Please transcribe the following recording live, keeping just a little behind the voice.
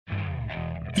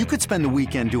You could spend the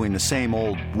weekend doing the same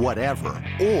old whatever,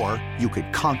 or you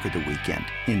could conquer the weekend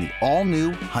in the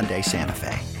all-new Hyundai Santa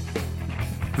Fe.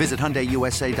 Visit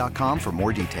HyundaiUSA.com for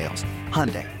more details.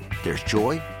 Hyundai, there's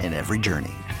joy in every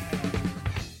journey.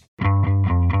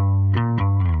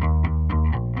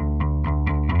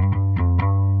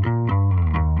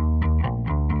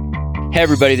 Hey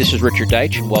everybody, this is Richard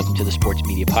Deitch, and welcome to the Sports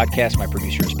Media Podcast. My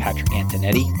producer is Patrick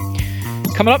Antonetti.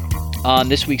 Coming up on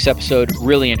this week's episode,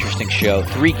 really interesting show.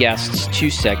 3 guests, 2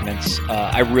 segments.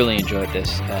 I really enjoyed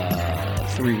this.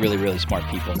 3 really, really smart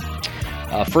people.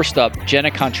 First up, Jenna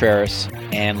Contreras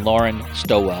and Lauren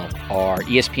Stowell are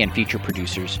ESPN feature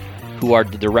producers who are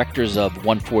the directors of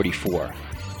 144.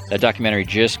 That documentary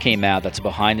just came out. That's a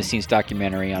behind-the-scenes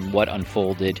documentary on what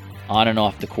unfolded on and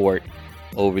off the court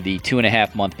over the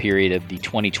 2.5-month period of the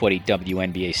 2020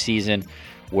 WNBA season,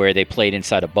 where they played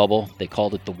inside a bubble. They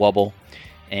called it the Wubble.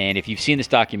 And if you've seen this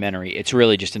documentary, it's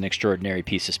really just an extraordinary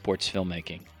piece of sports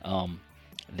filmmaking.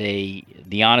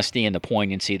 The honesty and the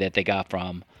poignancy that they got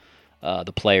from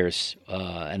the players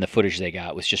and the footage they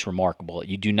got was just remarkable.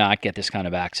 You do not get this kind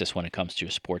of access when it comes to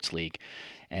a sports league.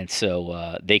 And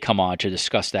so they come on to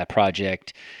discuss that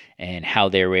project and how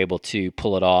they were able to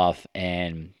pull it off,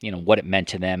 and what it meant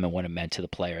to them and what it meant to the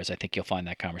players. I think you'll find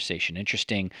that conversation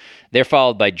interesting. They're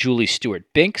followed by Julie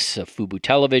Stewart-Binks of Fubo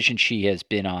Television. She has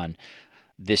been on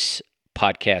this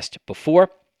podcast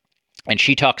before, and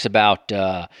she talks about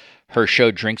her show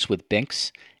Drinks with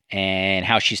Binks and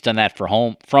how she's done that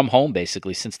from home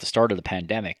basically since the start of the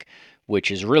pandemic, which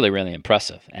is really, really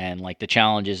impressive. And like the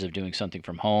challenges of doing something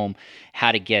from home,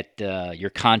 how to get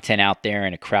your content out there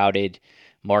in a crowded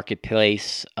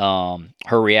marketplace,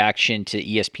 her reaction to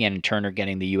ESPN and Turner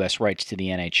getting the U.S. rights to the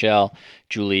NHL.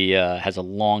 Julie has a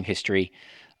long history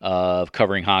of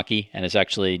covering hockey and is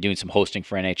actually doing some hosting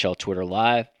for NHL Twitter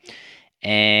Live.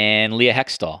 And Leah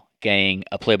Hextall getting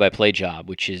a play-by-play job,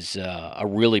 which is a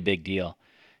really big deal.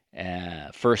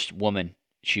 First woman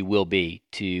she will be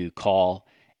to call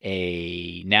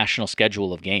a national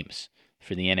schedule of games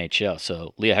for the NHL.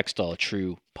 So Leah Hextall, a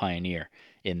true pioneer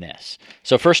in this.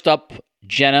 So first up,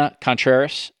 Jenna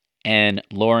Contreras and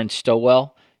Lauren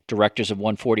Stowell, directors of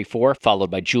 144,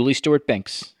 followed by Julie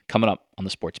Stewart-Binks, coming up on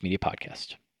the Sports Media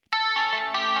Podcast.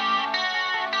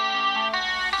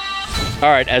 All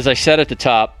right, as I said at the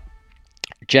top,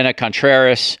 Jenna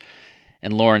Contreras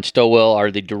and Lauren Stowell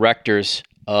are the directors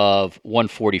of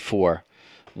 144,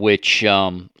 which,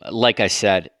 like I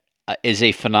said, is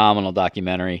a phenomenal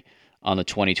documentary on the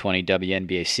 2020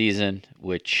 WNBA season,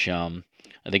 which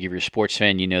I think if you're a sports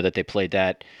fan, you know that they played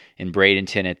that in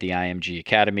Bradenton at the IMG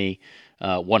Academy.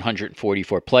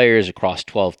 144 players across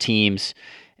 12 teams.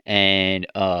 And,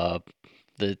 as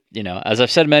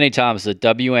I've said many times, the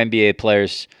WNBA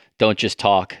players don't just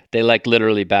talk. They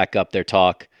literally back up their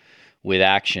talk with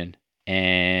action.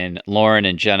 And Lauren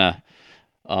and Jenna,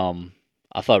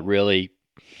 I thought really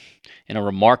in a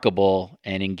remarkable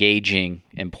and engaging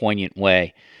and poignant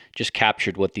way, just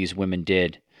captured what these women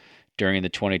did during the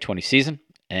 2020 season.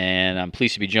 And I'm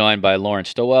pleased to be joined by Lauren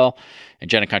Stowell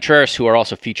and Jenna Contreras, who are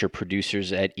also feature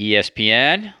producers at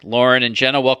ESPN. Lauren and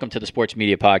Jenna, welcome to the Sports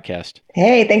Media Podcast.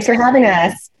 Hey, thanks for having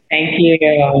us. Thank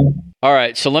you. All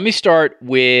right, so let me start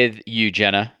with you,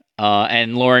 Jenna.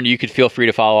 And Lauren, you could feel free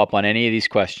to follow up on any of these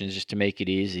questions just to make it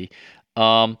easy.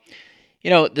 I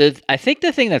think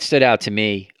the thing that stood out to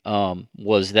me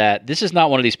was that this is not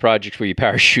one of these projects where you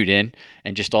parachute in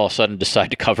and just all of a sudden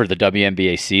decide to cover the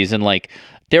WNBA season.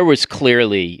 There was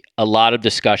clearly a lot of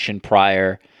discussion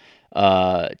prior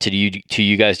to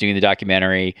you guys doing the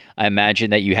documentary. I imagine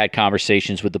that you had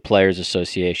conversations with the Players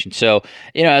Association. So,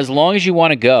 as long as you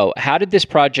want to go, how did this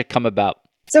project come about?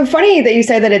 So funny that you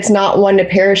say that it's not one to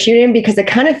parachute in, because it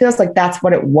kind of feels like that's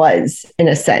what it was in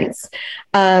a sense.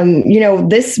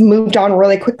 This moved on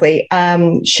really quickly.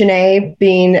 Shanae,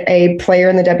 being a player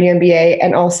in the WNBA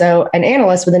and also an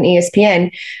analyst within ESPN,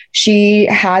 she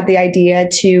had the idea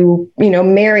to,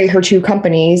 marry her 2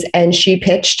 companies, and she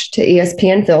pitched to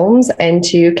ESPN Films and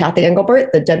to Kathy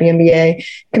Engelbert, the WNBA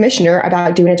commissioner,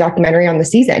 about doing a documentary on the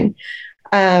season.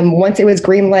 Once it was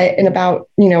greenlit, in about,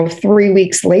 3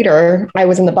 weeks later, I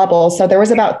was in the bubble. So there was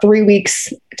about 3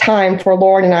 weeks time for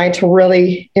Lauren and I to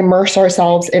really immerse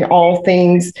ourselves in all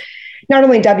things, not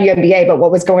only WNBA, but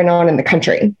what was going on in the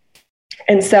country.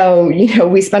 And so,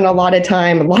 we spent a lot of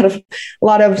time, a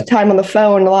lot of time on the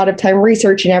phone, a lot of time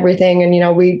researching everything.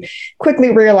 And, we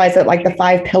quickly realized that the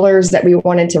 5 pillars that we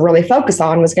wanted to really focus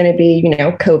on was going to be,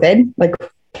 COVID,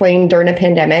 playing during a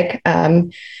pandemic,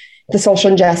 the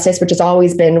social injustice, which has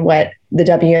always been what the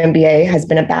WNBA has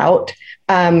been about,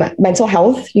 mental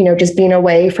health, just being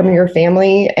away from your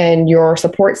family and your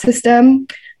support system,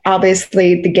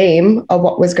 obviously the game of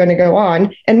what was going to go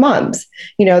on, and moms.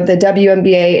 The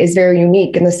WNBA is very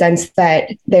unique in the sense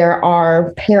that there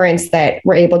are parents that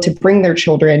were able to bring their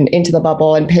children into the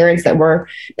bubble and parents that were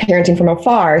parenting from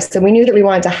afar. So we knew that we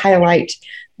wanted to highlight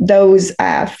those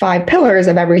 5 pillars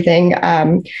of everything.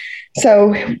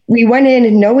 So we went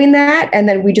in knowing that, and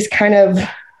then we just kind of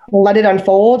let it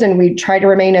unfold, and we tried to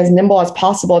remain as nimble as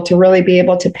possible to really be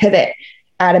able to pivot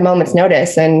at a moment's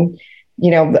notice. And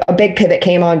a big pivot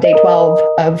came on day 12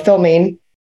 of filming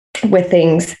with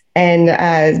things. And,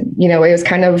 it was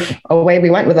kind of away we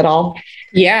went with it all.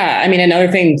 Yeah. I mean,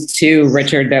 another thing too,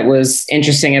 Richard, that was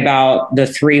interesting about the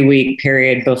 3-week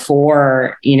period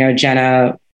before,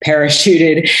 Jenna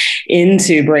parachuted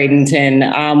into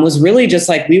Bradenton was really just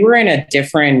like we were in a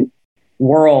different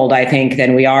world, I think,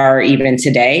 than we are even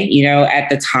today. At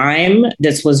the time,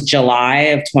 this was July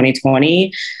of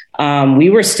 2020. We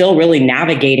were still really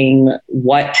navigating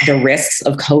what the risks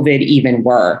of COVID even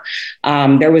were.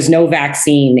 There was no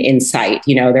vaccine in sight.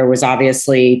 There was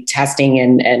obviously testing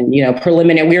and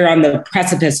preliminary. We were on the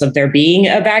precipice of there being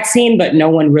a vaccine, but no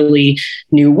one really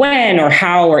knew when or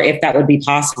how or if that would be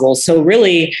possible. So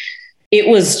really, it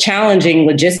was challenging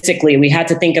logistically. We had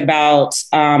to think about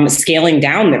scaling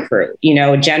down the crew.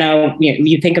 Jenna,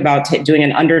 you think about doing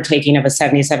an undertaking of a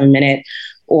 77-minute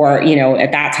or,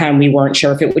 at that time, we weren't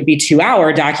sure if it would be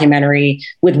 2-hour documentary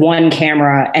with one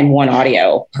camera and one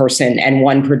audio person and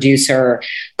one producer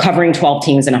covering 12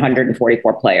 teams and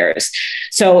 144 players.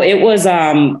 So it was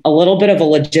a little bit of a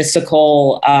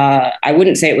logistical, I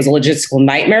wouldn't say it was a logistical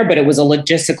nightmare, but it was a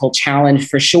logistical challenge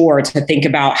for sure to think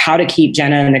about how to keep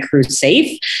Jenna and the crew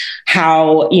safe,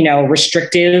 how,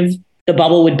 restrictive the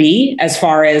bubble would be as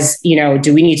far as,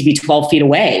 do we need to be 12 feet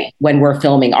away when we're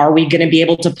filming? Are we going to be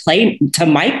able to play to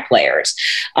mic players?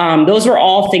 Those were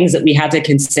all things that we had to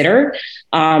consider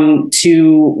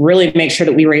to really make sure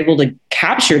that we were able to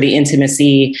capture the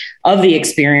intimacy of the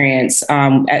experience.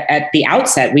 At the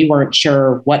outset, we weren't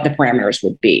sure what the parameters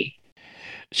would be.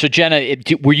 So Jenna,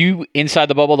 were you inside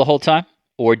the bubble the whole time,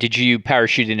 or did you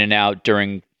parachute in and out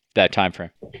during that time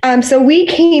frame? So we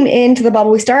came into the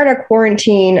bubble. We started our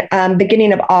quarantine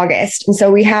beginning of August. And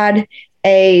so we had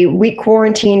a week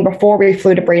quarantine before we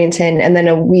flew to Bradenton, and then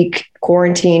a week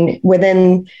quarantine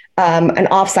within an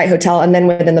offsite hotel, and then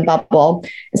within the bubble.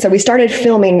 And so we started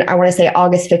filming, I want to say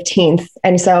August 15th.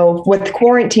 And so with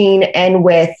quarantine and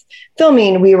with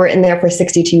filming, we were in there for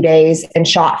 62 days and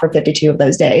shot for 52 of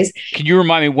those days. Can you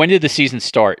remind me, when did the season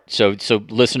start? So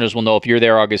listeners will know, if you're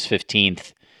there August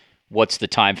 15th, what's the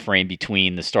time frame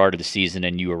between the start of the season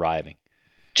and you arriving?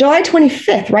 July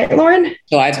 25th, right, Lauren?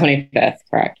 July 25th,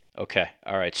 correct. Okay.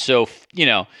 All right. So,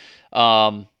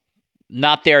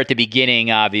 not there at the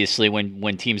beginning, obviously,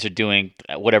 when teams are doing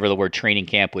whatever the word training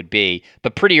camp would be,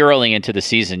 but pretty early into the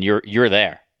season, you're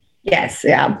there. Yes.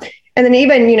 Yeah. And then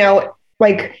even,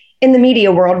 like in the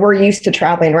media world, we're used to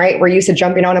traveling, right? We're used to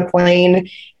jumping on a plane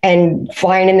and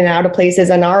flying in and out of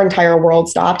places, and our entire world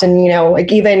stopped. And,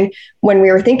 like even when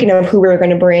we were thinking of who we were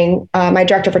going to bring, my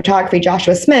director of photography,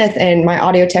 Joshua Smith, and my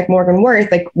audio tech, Morgan Worth,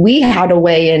 like we had to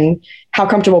weigh in how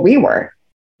comfortable we were.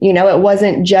 It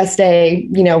wasn't just a,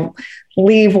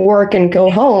 leave work and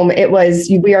go home. It was,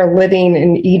 we are living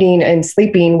and eating and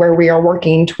sleeping where we are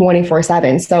working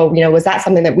 24/7. So, was that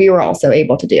something that we were also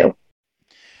able to do?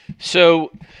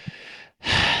 So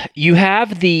you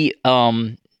have the,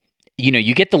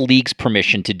 you get the league's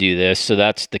permission to do this. So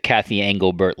that's the Kathy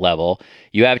Engelbert level.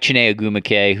 You have Chiney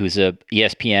Ogwumike, who's a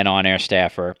ESPN on-air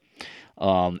staffer.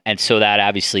 And so that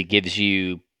obviously gives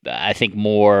you, I think,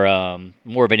 more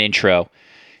of an intro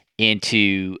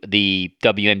into the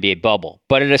WNBA bubble.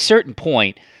 But at a certain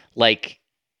point, like,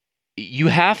 you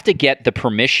have to get the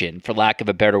permission, for lack of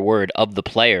a better word, of the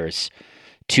players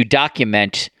to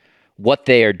document what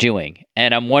they are doing.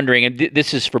 And I'm wondering, and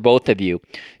this is for both of you,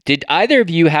 did either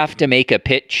of you have to make a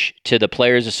pitch to the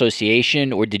Players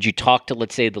Association, or did you talk to,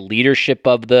 let's say, the leadership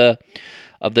of the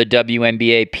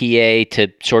WNBA PA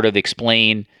to sort of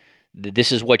explain that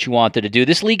this is what you wanted to do?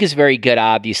 This league is very good,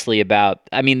 obviously, about,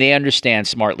 they understand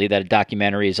smartly that a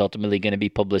documentary is ultimately going to be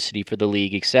publicity for the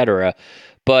league, et cetera.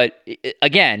 But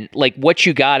again, like, what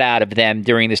you got out of them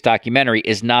during this documentary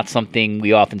is not something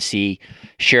we often see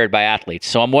shared by athletes.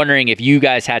 So I'm wondering if you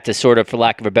guys had to sort of, for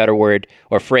lack of a better word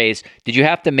or phrase, did you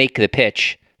have to make the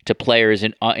pitch to players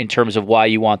in terms of why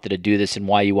you wanted to do this and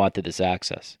why you wanted this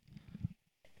access?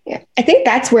 Yeah, I think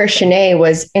that's where Chiney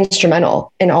was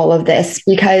instrumental in all of this,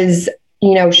 because,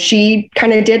 she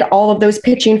kind of did all of those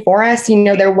pitching for us.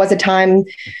 There was a time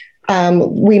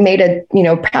we made a,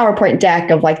 PowerPoint deck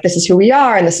of like, this is who we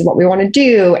are and this is what we want to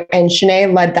do. And Chiney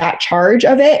led that charge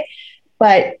of it.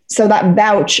 But so that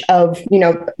vouch of,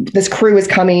 this crew is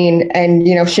coming and,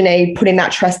 Shanae putting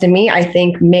that trust in me, I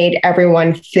think made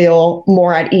everyone feel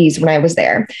more at ease when I was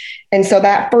there. And so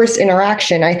that first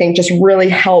interaction, I think, just really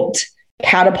helped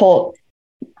catapult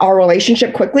our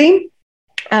relationship quickly,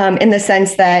 in the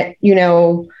sense that,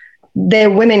 the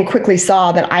women quickly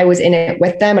saw that I was in it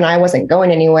with them and I wasn't going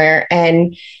anywhere.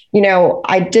 And,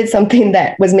 I did something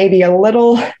that was maybe a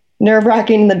little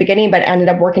nerve-wracking in the beginning, but ended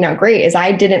up working out great, is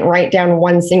I didn't write down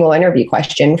one single interview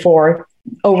question for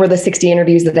over the 60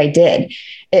 interviews that I did.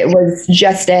 It was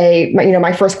just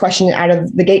my first question out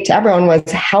of the gate to everyone was,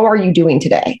 how are you doing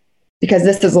today? Because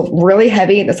this is really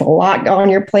heavy. There's a lot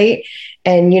on your plate.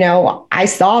 And, I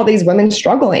saw these women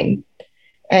struggling.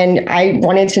 And I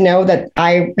wanted to know that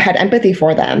I had empathy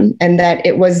for them and that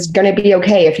it was going to be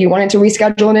okay. If you wanted to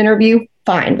reschedule an interview,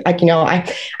 fine.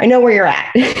 I know where you're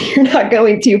at. You're not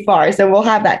going too far. So we'll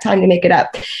have that time to make it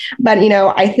up. But,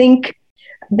 I think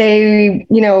they,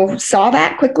 saw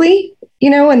that quickly,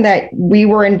 and that we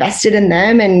were invested in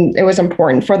them and it was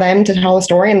important for them to tell a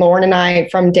story. And Lauren and I,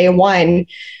 from day one,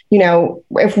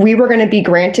 if we were going to be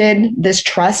granted this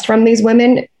trust from these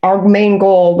women, our main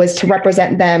goal was to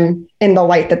represent them in the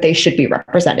light that they should be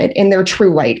represented, in their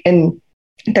true light, in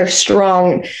their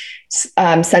strong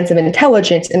sense of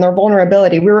intelligence, in their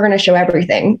vulnerability. We were going to show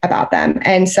everything about them.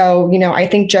 And so, I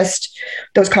think just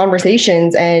those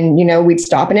conversations and, we'd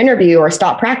stop an interview or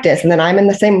stop practice. And then I'm in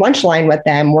the same lunch line with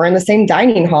them. We're in the same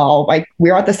dining hall. Like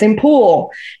we're at the same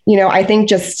pool. I think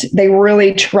just they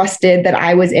really trusted that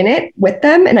I was in it with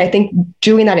them. And I think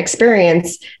doing that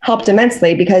experience helped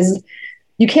immensely, because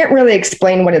you can't really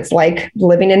explain what it's like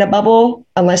living in a bubble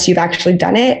unless you've actually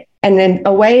done it. And in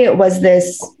a way, it was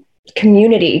this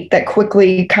community that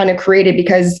quickly kind of created,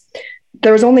 because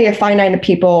there was only a finite of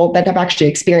people that have actually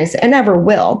experienced it and never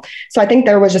will. So I think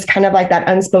there was just kind of like that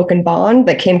unspoken bond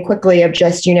that came quickly of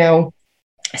just,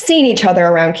 seeing each other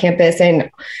around campus and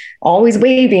always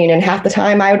waving. And half the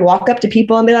time I would walk up to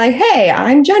people and be like, hey,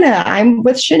 I'm Jenna. I'm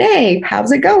with Shanae.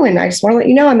 How's it going? I just want to let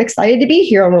you know I'm excited to be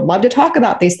here and would love to talk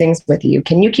about these things with you.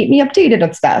 Can you keep me updated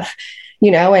on stuff?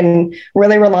 And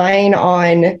really relying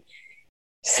on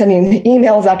sending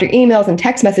emails after emails and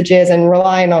text messages and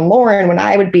relying on Lauren when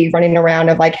I would be running around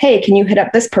of like, hey, can you hit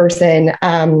up this person?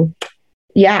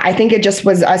 I think it just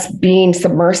was us being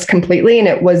submersed completely. And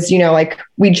it was, like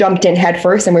we jumped in head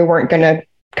first and we weren't going to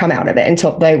come out of it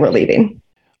until they were leaving.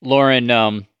 Lauren,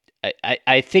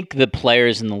 I think the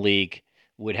players in the league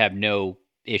would have no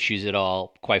issues at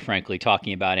all, quite frankly,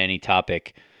 talking about any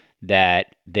topic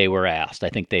that they were asked. I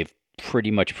think they've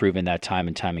pretty much proven that time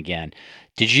and time again.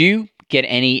 Did you get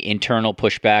any internal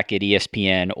pushback at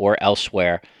ESPN or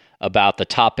elsewhere about the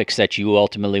topics that you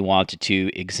ultimately wanted to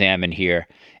examine here,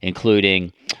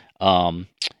 including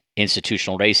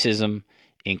institutional racism,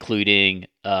 including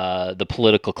the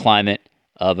political climate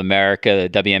of America?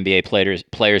 The WNBA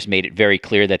players made it very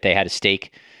clear that they had a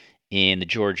stake in the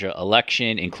Georgia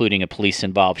election, including a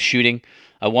police-involved shooting.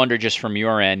 I wonder, just from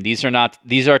your end, these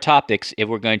are topics, if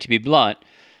we're going to be blunt,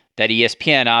 that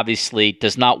ESPN obviously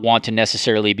does not want to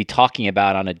necessarily be talking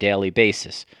about on a daily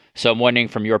basis. So I'm wondering,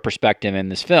 from your perspective in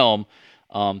this film,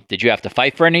 did you have to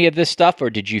fight for any of this stuff, or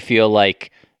did you feel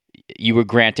like you were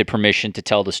granted permission to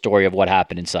tell the story of what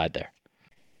happened inside there?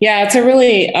 Yeah, it's a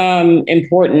really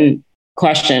important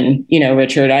question,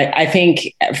 Richard. I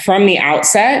think from the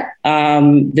outset,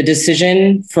 the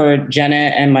decision for Jenna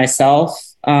and myself,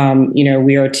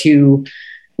 we are two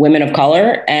women of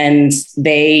color, and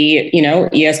they,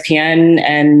 ESPN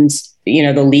and,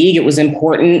 the league, it was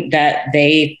important that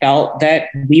they felt that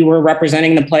we were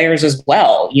representing the players as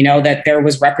well, that there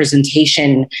was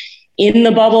representation in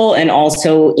the bubble and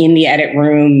also in the edit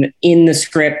room, in the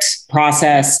script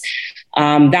process.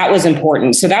 That was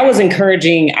important. So that was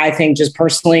encouraging, I think, just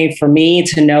personally for me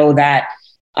to know that,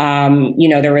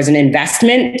 there was an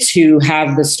investment to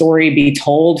have the story be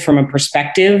told from a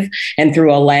perspective and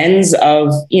through a lens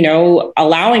of,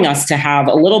 allowing us to have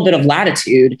a little bit of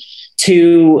latitude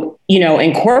to,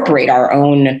 incorporate our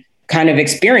own kind of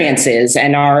experiences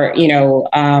and our,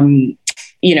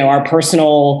 our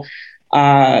personal,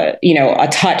 a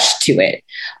touch to it.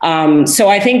 So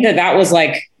I think that was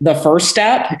like the first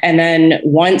step. And then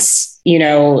once,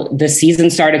 the season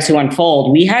started to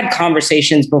unfold, we had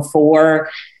conversations before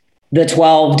the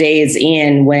 12 days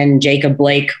in when Jacob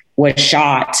Blake was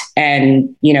shot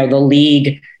and, the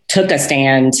league took a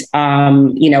stand,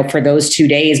 for those 2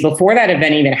 days before that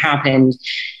event even happened.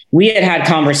 We had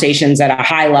conversations at a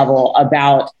high level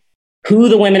about who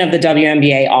the women of the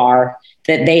WNBA are,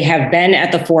 that they have been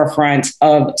at the forefront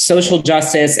of social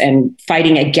justice and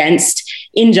fighting against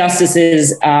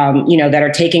injustices, that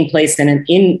are taking place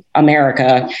in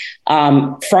America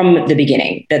from the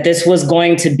beginning, that this was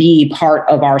going to be part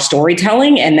of our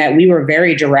storytelling, and that we were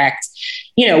very direct,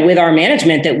 with our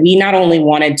management, that we not only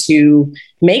wanted to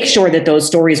make sure that those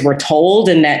stories were told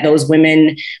and that those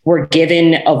women were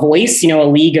given a voice, a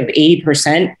league of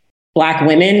 80% Black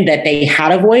women, that they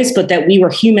had a voice, but that we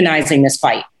were humanizing this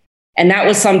fight. And that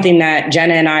was something that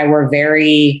Jenna and I were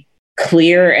very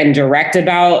clear and direct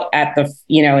about at the,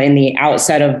 in the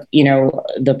outset of,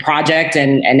 the project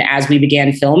and as we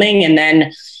began filming. And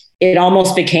then it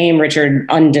almost became, Richard,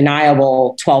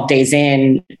 undeniable 12 days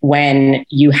in, when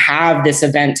you have this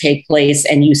event take place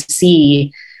and you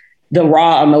see the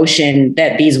raw emotion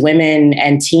that these women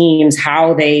and teams,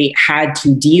 how they had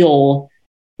to deal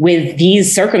with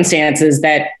these circumstances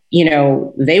that,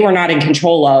 they were not in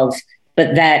control of,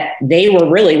 but that we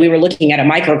were looking at a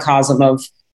microcosm of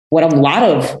what a lot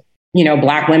of,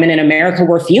 Black women in America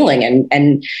were feeling.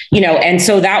 And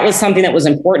so that was something that was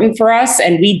important for us.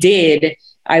 And we did,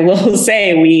 I will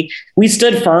say, we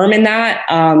stood firm in that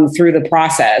through the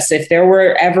process. If there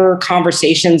were ever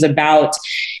conversations about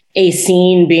a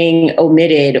scene being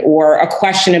omitted or a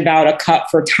question about a cut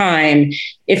for time,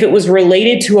 if it was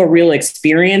related to a real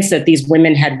experience that these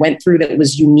women had went through that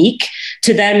was unique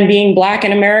to them being Black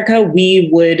in America, we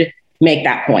would make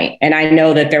that point. And I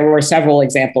know that there were several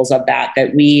examples of that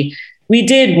we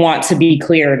did want to be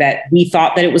clear that we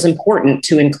thought that it was important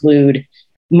to include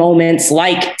moments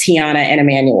like Tiana and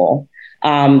Emmanuel,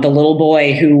 the little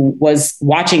boy who was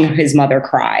watching his mother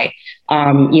cry,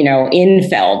 in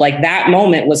Feld. Like, that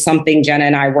moment was something Jenna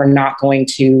and I were not going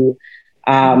to,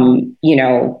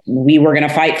 we were going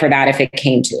to fight for that if it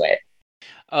came to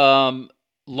it.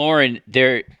 Lauren,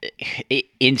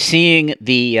 in seeing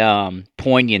the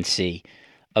poignancy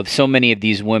of so many of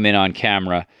these women on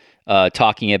camera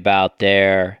talking about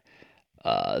their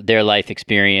life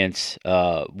experience,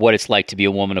 what it's like to be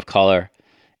a woman of color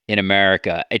in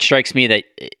America, it strikes me that,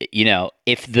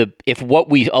 if what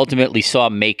we ultimately saw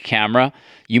make camera,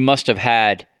 you must have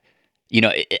had,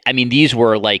 these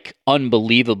were like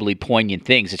unbelievably poignant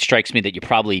things. It strikes me that you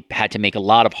probably had to make a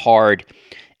lot of hard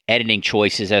editing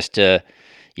choices as to,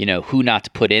 who not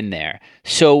to put in there.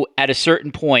 So at a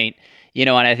certain point, and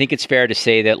I think it's fair to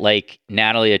say that, like,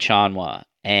 Natalie Achanwa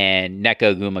and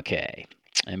Nneka Ogwumike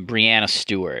and Brianna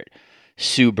Stewart,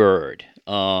 Sue Bird,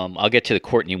 I'll get to the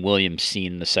Courtney Williams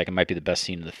scene in a second, might be the best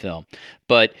scene in the film.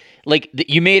 But, like,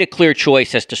 you made a clear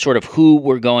choice as to sort of who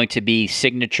were going to be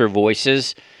signature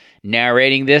voices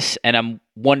narrating this, and I'm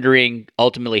wondering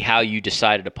ultimately how you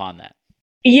decided upon that.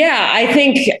 Yeah, I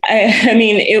think,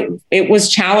 it was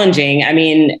challenging.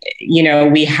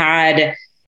 We had,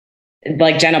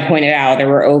 like Jenna pointed out, there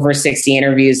were over 60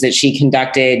 interviews that she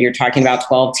conducted. You're talking about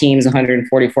 12 teams,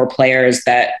 144 players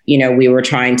that, we were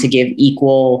trying to give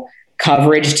equal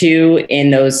coverage to in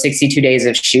those 62 days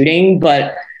of shooting.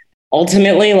 But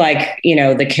ultimately,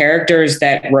 the characters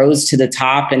that rose to the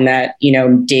top and that,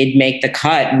 did make the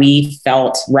cut, we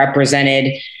felt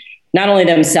represented not only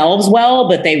themselves well,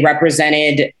 but they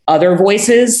represented other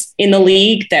voices in the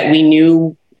league that we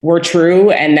knew were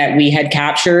true and that we had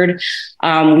captured.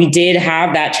 We did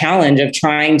have that challenge of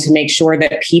trying to make sure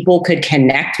that people could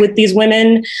connect with these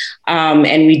women.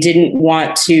 And we didn't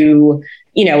want to,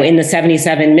 in the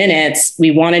 77 minutes,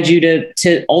 we wanted you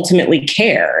to ultimately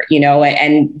care,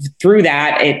 and through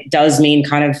that, it does mean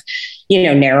kind of,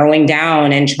 narrowing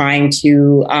down and trying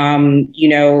to,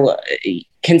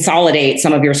 consolidate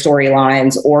some of your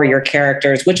storylines or your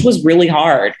characters, which was really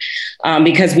hard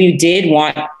because we did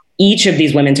want each of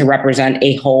these women to represent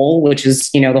a whole, which is,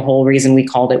 the whole reason we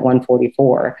called it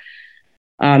 144.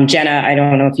 Jenna, I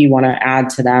don't know if you want to add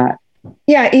to that.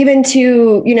 Yeah, even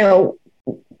to,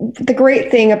 the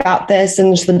great thing about this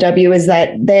and just the W is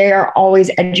that they are always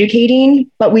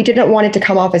educating, but we didn't want it to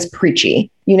come off as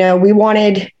preachy. We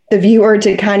wanted the viewer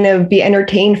to kind of be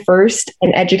entertained first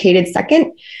and educated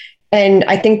second. And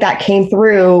I think that came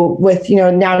through with,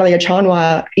 Natalie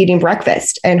Achanwa eating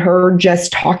breakfast and her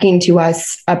just talking to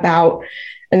us about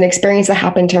an experience that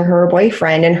happened to her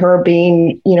boyfriend and her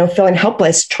being, feeling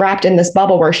helpless, trapped in this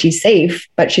bubble where she's safe,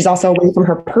 but she's also away from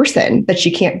her person that she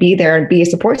can't be there and be a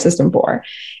support system for.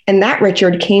 And that,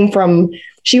 Richard, came from,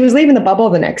 she was leaving the bubble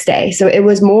the next day. So it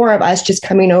was more of us just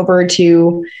coming over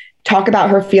to talk about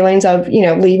her feelings of,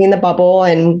 leaving the bubble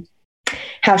and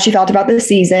how she felt about the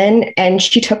season. And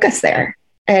she took us there.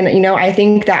 And, I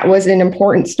think that was an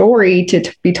important story to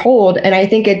be told. And I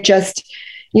think it just,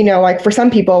 for some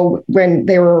people, when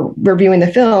they were reviewing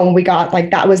the film, we got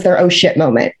that was their oh shit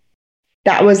moment.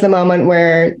 That was the moment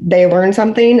where they learned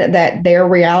something, that their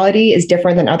reality is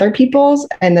different than other people's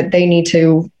and that they need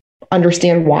to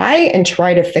understand why and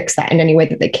try to fix that in any way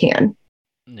that they can.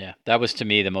 Yeah, that was to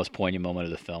me the most poignant moment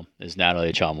of the film is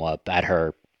Natalie Chamwa at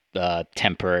her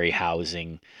temporary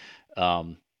housing,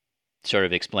 sort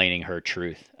of explaining her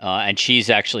truth. And she's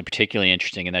actually particularly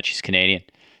interesting in that she's Canadian.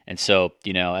 And so,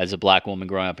 as a Black woman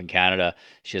growing up in Canada,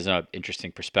 she has an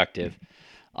interesting perspective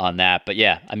on that. But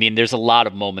yeah, I mean, there's a lot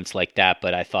of moments like that,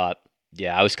 but I thought,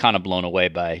 yeah, I was kind of blown away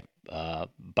by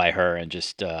her and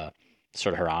just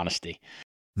sort of her honesty.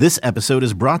 This episode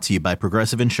is brought to you by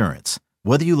Progressive Insurance.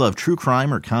 Whether you love true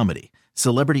crime or comedy,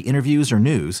 celebrity interviews or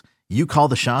news, you call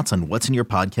the shots on what's in your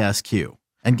podcast queue.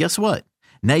 And guess what?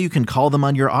 Now you can call them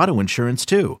on your auto insurance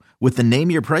too with the Name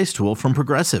Your Price tool from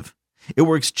Progressive. It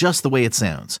works just the way it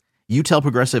sounds. You tell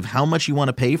Progressive how much you want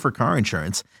to pay for car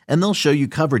insurance, and they'll show you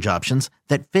coverage options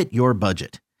that fit your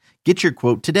budget. Get your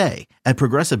quote today at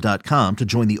Progressive.com to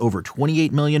join the over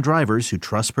 28 million drivers who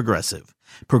trust Progressive.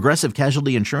 Progressive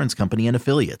Casualty Insurance Company and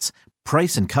Affiliates.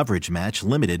 Price and coverage match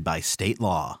limited by state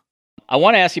law. I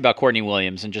want to ask you about Courtney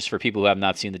Williams, and just for people who have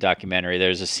not seen the documentary,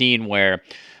 there's a scene where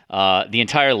the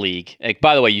entire league,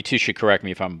 by the way, you two should correct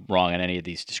me if I'm wrong on any of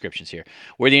these descriptions here,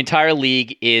 where the entire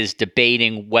league is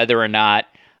debating whether or not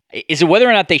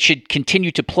they should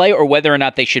continue to play or whether or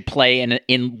not they should play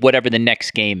in whatever the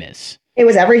next game is. It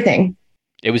was everything.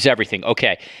 It was everything.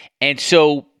 Okay. And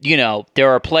so, there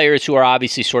are players who are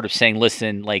obviously sort of saying,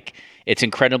 listen, like, it's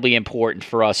incredibly important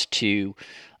for us to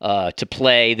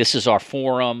play. This is our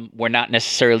forum. We're not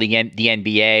necessarily the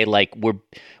NBA. Like,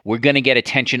 we're going to get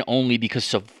attention only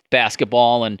because of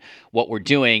basketball and what we're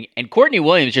doing. And Courtney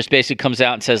Williams just basically comes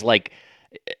out and says, like,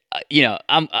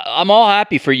 I'm all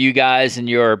happy for you guys and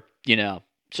your,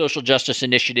 social justice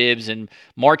initiatives and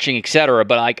marching, et cetera.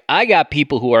 But I got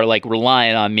people who are like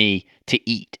relying on me to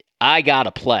eat. I got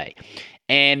to play.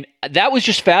 And that was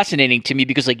just fascinating to me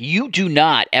because like you do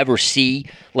not ever see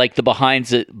like the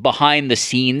behind the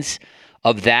scenes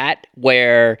of that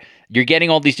where you're getting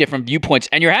all these different viewpoints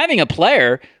and you're having a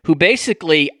player who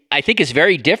basically I think is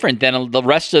very different than the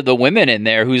rest of the women in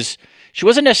there she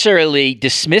wasn't necessarily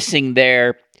dismissing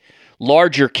their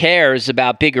larger cares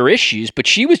about bigger issues, but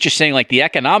she was just saying like the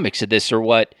economics of this are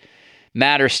what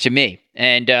matters to me.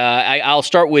 And I'll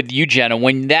start with you, Jenna.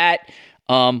 When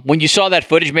you saw that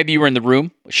footage, maybe you were in the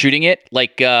room shooting it,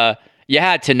 like you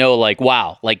had to know like,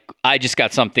 wow, like I just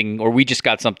got something or we just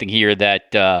got something here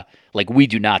that like we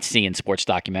do not see in sports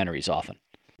documentaries often.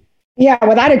 Yeah,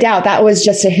 without a doubt, that was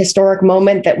just a historic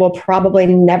moment that will probably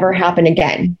never happen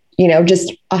again.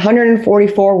 Just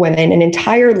 144 women, an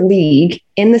entire league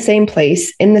in the same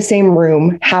place, in the same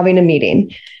room, having a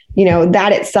meeting,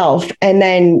 that itself. And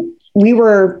then we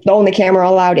were the only camera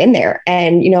allowed in there.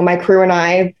 And, my crew and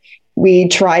I, we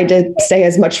tried to stay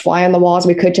as much fly on the wall as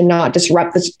we could to not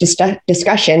disrupt the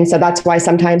discussion. So that's why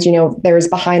sometimes, there's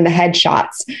behind the head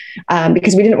shots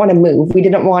because we didn't want to move. We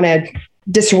didn't want to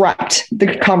disrupt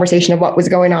the conversation of what was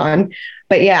going on.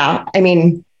 But yeah, I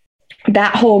mean,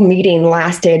 that whole meeting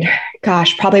lasted,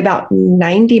 probably about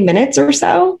 90 minutes or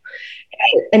so.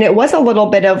 And it was a little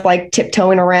bit of like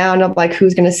tiptoeing around of like,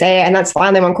 who's going to say it. And that's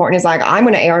finally when Courtney's like, I'm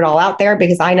going to air it all out there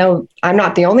because I know I'm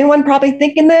not the only one probably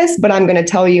thinking this, but I'm going to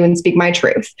tell you and speak my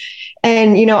truth.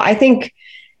 And, I think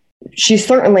she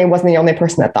certainly wasn't the only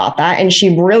person that thought that. And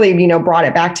she really, brought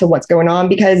it back to what's going on,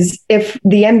 because if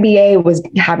the NBA was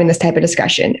having this type of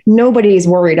discussion, nobody's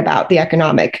worried about the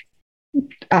economic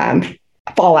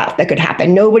fallout that could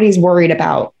happen. Nobody's worried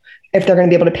about if they're going to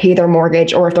be able to pay their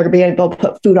mortgage or if they're going to be able to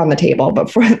put food on the table. But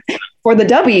for the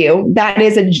W, that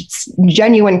is a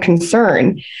genuine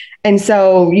concern. And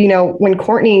so, when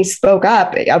Courtney spoke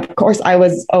up, of course, I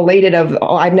was elated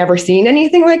I've never seen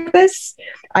anything like this.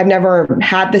 I've never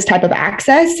had this type of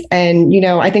access. And,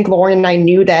 I think Lauren and I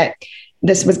knew that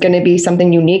this was going to be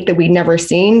something unique that we'd never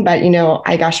seen. But,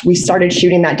 we started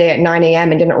shooting that day at 9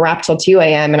 a.m. and didn't wrap till 2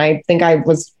 a.m. And I think I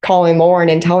was calling Lauren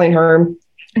and telling her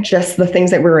just the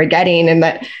things that we were getting and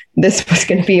that this was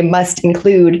going to be a must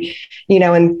include,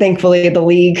 and thankfully the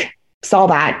league saw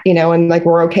that, and like,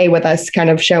 we're okay with us kind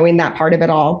of showing that part of it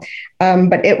all.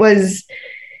 But it was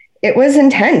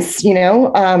intense,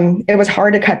 it was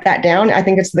hard to cut that down. I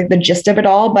think it's like the gist of it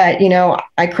all, but,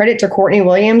 I credit to Courtney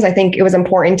Williams. I think it was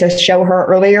important to show her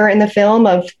earlier in the film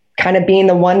of kind of being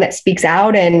the one that speaks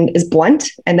out and is blunt.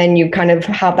 And then you kind of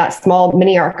have that small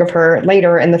mini arc of her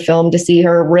later in the film to see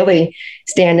her really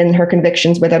stand in her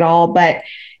convictions with it all. But,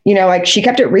 like she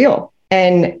kept it real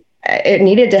and it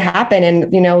needed to happen.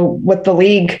 And, with the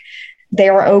league, they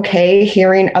are okay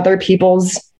hearing other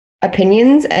people's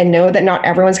opinions and know that not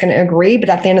everyone's going to agree, but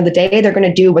at the end of the day, they're going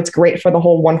to do what's great for the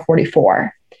whole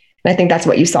 144. And I think that's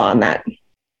what you saw in that.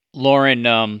 Lauren,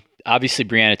 obviously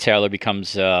Breonna Taylor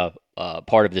becomes a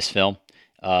part of this film,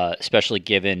 especially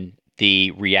given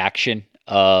the reaction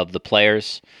of the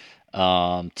players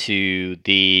to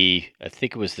I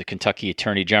think it was the Kentucky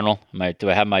Attorney General. Do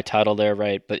I have my title there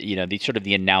right? But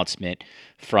the announcement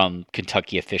from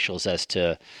Kentucky officials as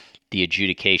to the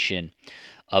adjudication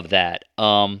of that.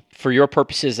 For your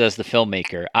purposes as the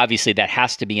filmmaker, obviously that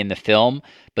has to be in the film.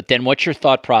 But then, what's your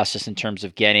thought process in terms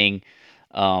of getting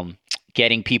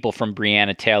people from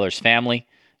Breonna Taylor's family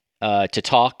to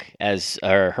talk, as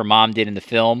her mom did in the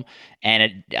film?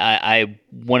 And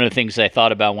one of the things I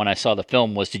thought about when I saw the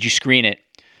film was, did you screen it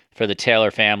for the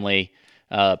Taylor family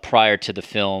prior to the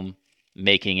film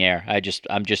making air?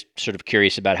 I'm just sort of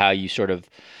curious about how you sort of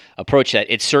approach that.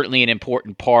 It's certainly an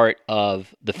important part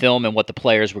of the film and what the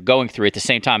players were going through. At the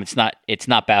same time, it's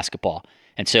not basketball,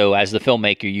 and so as the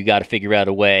filmmaker, you got to figure out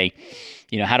a way.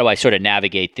 How do I sort of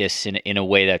navigate this in a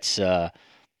way that's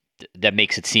that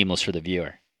makes it seamless for the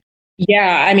viewer?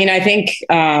 Yeah, I mean, I think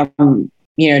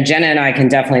Jenna and I can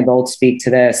definitely both speak to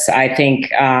this. I think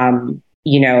from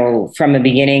the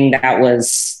beginning, that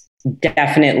was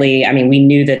definitely. I mean, we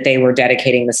knew that they were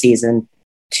dedicating the season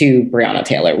to Breonna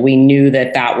Taylor. We knew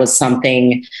that that was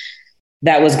something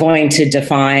that was going to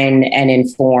define and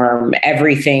inform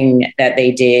everything that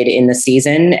they did in the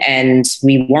season. And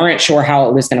we weren't sure how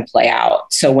it was going to play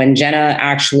out. So when Jenna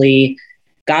actually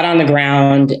got on the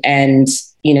ground and,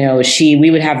 we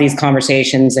would have these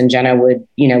conversations and Jenna would,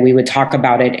 we would talk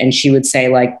about it and she would say,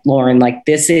 like, Lauren, like,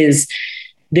 this is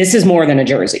more than a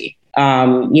jersey.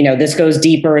 This goes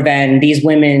deeper than these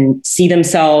women see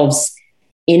themselves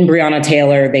in Breonna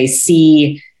Taylor. They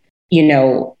see, they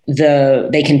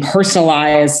can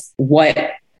personalize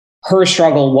what her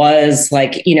struggle was.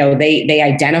 Like, they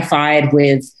identified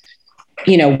with,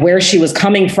 where she was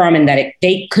coming from and that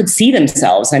they could see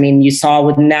themselves. I mean, you saw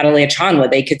with Natalie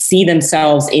Achonwa, they could see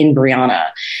themselves in Breonna.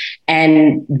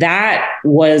 And that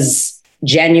was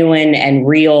genuine and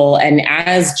real. And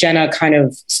as Jenna kind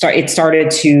of started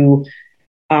to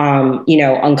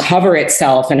uncover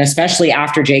itself, and especially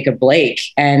after Jacob Blake,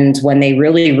 and when they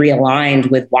really realigned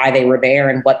with why they were there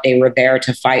and what they were there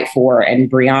to fight for, and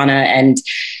Breonna and,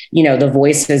 the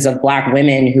voices of Black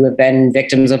women who have been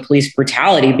victims of police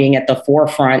brutality being at the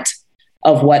forefront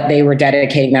of what they were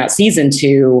dedicating that season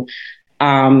to.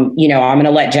 I'm going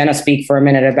to let Jenna speak for a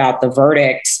minute about the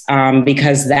verdict,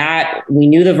 because we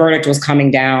knew the verdict was coming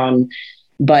down.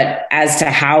 But as to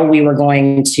how we were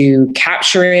going to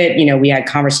capture it, we had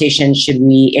conversations. Should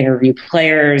we interview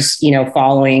players,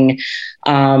 following,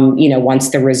 once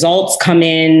the results come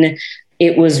in?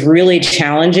 It was really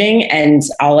challenging. And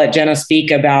I'll let Jenna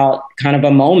speak about kind of a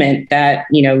moment that,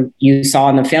 you saw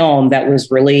in the film that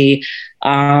was really,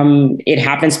 it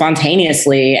happened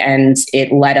spontaneously. And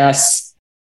it led us,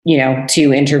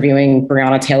 to interviewing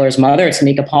Breonna Taylor's mother,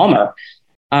 Tamika Palmer.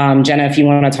 Jenna, if you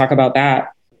want to talk about that.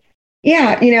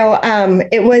 Yeah,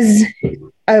 it was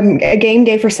a game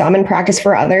day for some and practice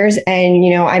for others. And,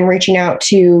 I'm reaching out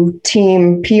to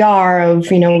team PR of,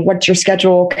 what's your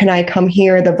schedule? Can I come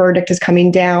here? The verdict is coming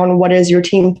down. What is your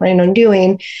team planning on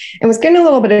doing? And was getting a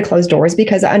little bit of closed doors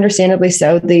because understandably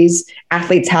so, these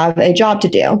athletes have a job to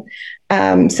do.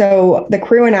 So the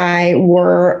crew and I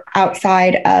were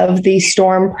outside of the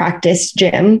Storm practice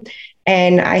gym.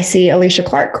 And I see Alysha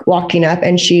Clark walking up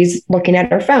and she's looking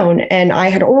at her phone. And I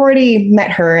had already met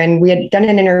her and we had done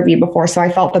an interview before. So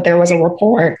I felt that there was a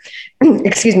rapport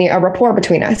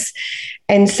between us.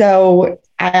 And so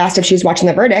I asked if she was watching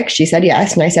the verdict. She said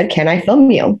yes. And I said, can I film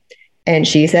you? And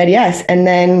she said yes. And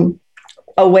then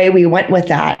away we went with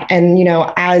that. And,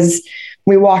 as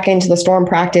we walk into the Storm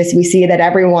practice, we see that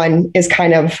everyone is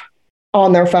kind of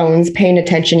on their phones, paying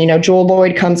attention. Jewel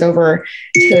Lloyd comes over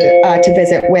to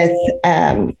visit with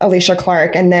Alysha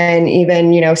Clark, and then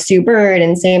even Sue Bird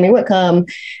and Sammy Whitcomb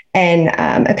and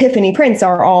Epiphany Prince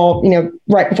are all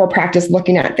right before practice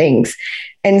looking at things.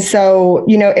 And so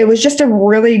it was just a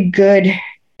really good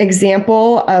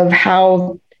example of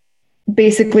how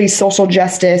basically social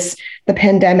justice, the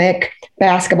pandemic,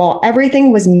 basketball,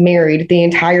 everything was married the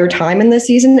entire time in the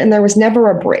season. And there was never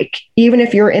a break. Even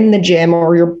if you're in the gym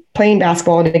or you're playing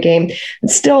basketball in a game,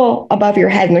 it's still above your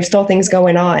head and there's still things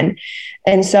going on.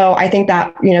 And so I think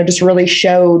that, just really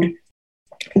showed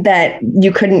that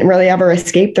you couldn't really ever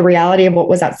escape the reality of what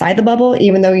was outside the bubble,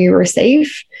 even though you were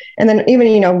safe. And then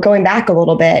even, going back a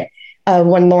little bit,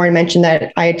 when Lauren mentioned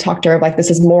that I had talked to her, like, this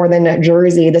is more than a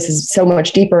jersey. This is so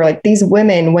much deeper. Like, these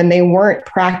women, when they weren't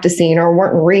practicing or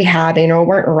weren't rehabbing or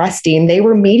weren't resting, they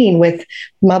were meeting with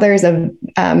mothers of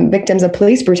victims of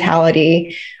police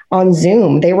brutality on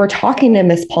Zoom. They were talking to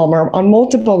Miss Palmer on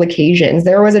multiple occasions.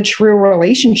 There was a true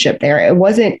relationship there. It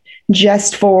wasn't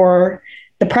just for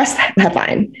the press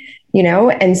headline.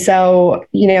 And so,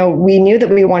 we knew that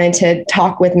we wanted to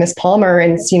talk with Miss Palmer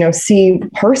and, see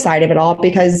her side of it all,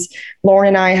 because Lauren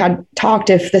and I had talked,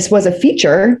 if this was a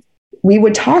feature, we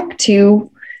would talk to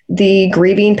the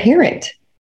grieving parent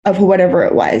of whatever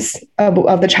it was,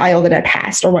 of the child that had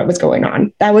passed or what was going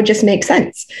on. That would just make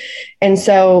sense. And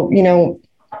so,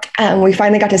 we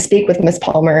finally got to speak with Miss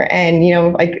Palmer, and,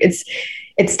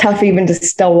 it's tough even to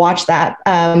still watch that.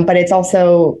 But it's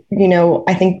also,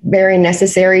 I think very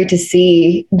necessary to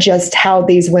see just how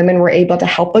these women were able to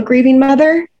help a grieving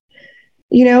mother,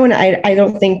 and I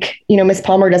don't think, Miss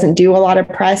Palmer doesn't do a lot of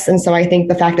press. And so I think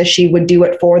the fact that she would do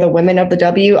it for the women of the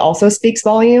W also speaks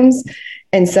volumes.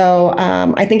 And so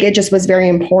I think it just was very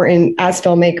important as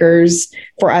filmmakers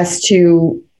for us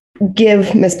to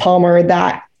give Miss Palmer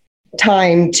that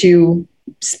time to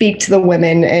speak to the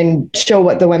women and show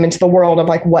what the women to the world of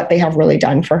what they have really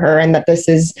done for her, and that this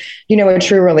is, a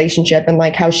true relationship. And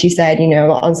how she said,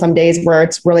 on some days where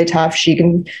it's really tough, she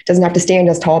doesn't have to stand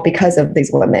as tall because of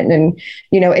these women. And,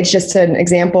 it's just an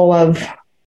example of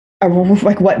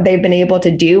what they've been able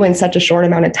to do in such a short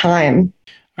amount of time.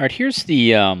 All right, here's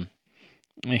the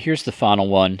final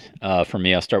one for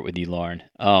me. I'll start with you, Lauren.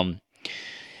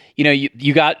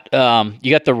 You got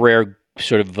the rare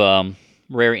sort of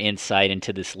rare insight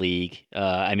into this league.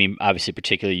 Obviously,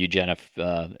 particularly you, Jenna,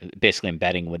 basically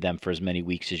embedding with them for as many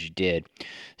weeks as you did.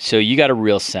 So you got a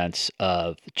real sense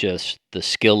of just the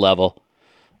skill level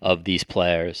of these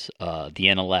players, the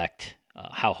intellect,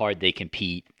 how hard they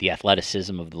compete, the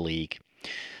athleticism of the league.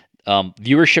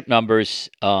 Viewership numbers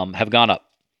have gone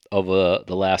up over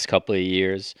the last couple of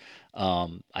years.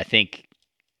 I think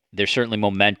there's certainly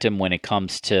momentum when it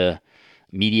comes to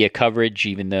media coverage,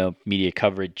 even though media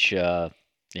coverage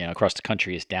across the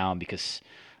country is down because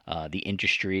the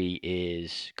industry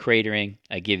is cratering.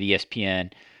 I give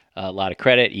ESPN a lot of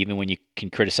credit, even when you can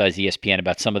criticize ESPN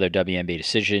about some of their WNBA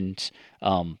decisions.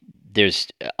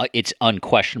 It's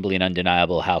unquestionably and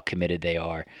undeniable how committed they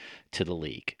are to the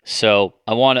league. So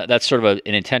that's sort of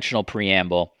an intentional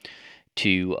preamble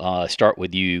to start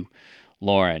with you,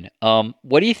 Lauren.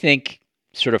 What do you think,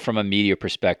 sort of from a media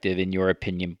perspective, in your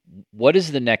opinion, what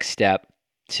is the next step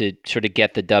to sort of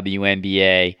get the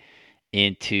WNBA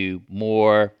into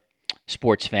more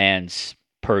sports fans'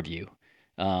 purview,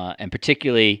 and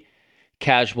particularly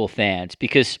casual fans?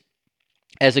 Because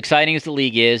as exciting as the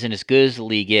league is and as good as the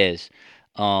league is,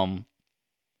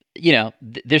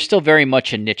 there's still very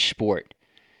much a niche sport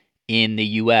in the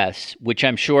U.S., which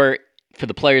I'm sure for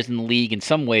the players in the league in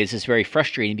some ways is very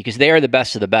frustrating because they are the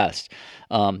best of the best.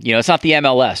 It's not the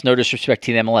MLS, no disrespect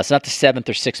to the MLS. It's not the 7th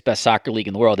or 6th best soccer league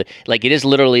in the world. It is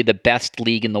literally the best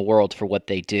league in the world for what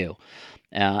they do.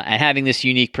 And having this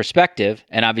unique perspective,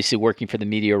 and obviously working for the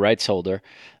media rights holder,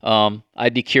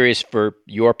 I'd be curious for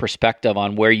your perspective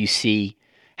on where you see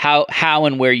how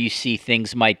and where you see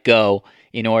things might go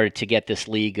in order to get this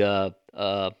league a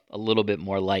little bit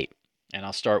more light. And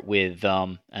I'll start with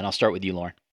you,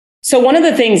 Lauren. So one of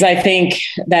the things I think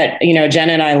that, Jen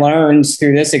and I learned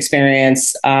through this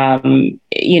experience, in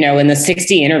the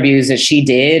 60 interviews that she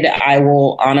did, I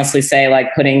will honestly say,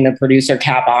 putting the producer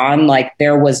cap on,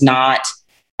 there was not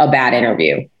a bad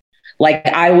interview.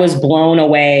 I was blown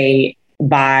away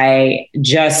by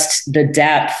just the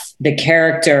depth, the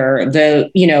character,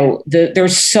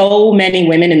 there's so many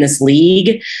women in this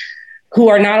league who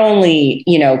are not only,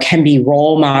 can be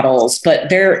role models, but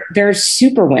they're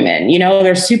super women,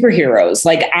 they're superheroes.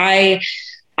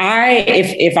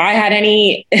 If I had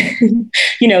any,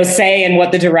 say in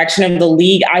what the direction of the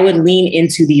league, I would lean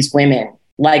into these women.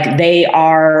 They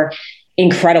are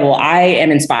incredible. I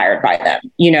am inspired by them,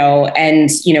 and,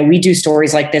 we do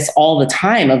stories like this all the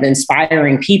time of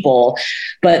inspiring people,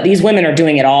 but these women are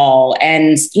doing it all.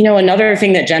 And, another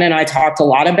thing that Jen and I talked a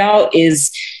lot about is,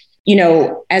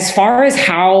 as far as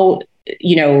how,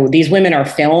 these women are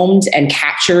filmed and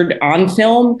captured on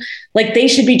film, they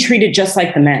should be treated just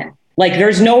like the men.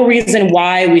 There's no reason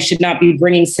why we should not be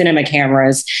bringing cinema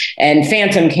cameras and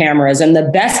phantom cameras and the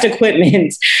best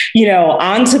equipment,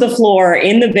 onto the floor,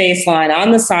 in the baseline,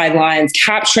 on the sidelines,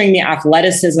 capturing the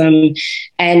athleticism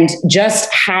and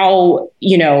just how,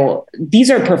 these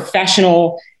are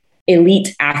professional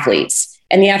elite athletes.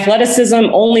 And the athleticism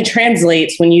only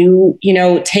translates when you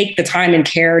take the time and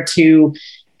care to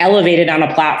elevate it on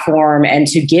a platform and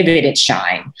to give it its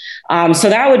shine. So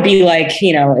that would be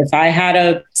if I had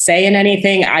a say in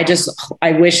anything, I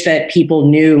wish that people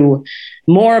knew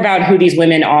more about who these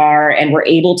women are and were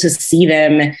able to see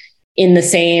them in the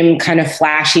same kind of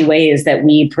flashy ways that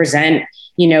we present,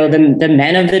 the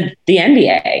men of the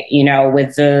NBA,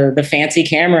 with the fancy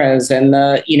cameras and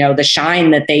the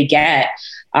shine that they get.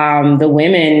 the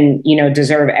women,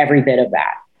 deserve every bit of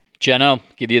that. Jenna,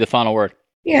 give you the final word.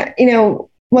 Yeah.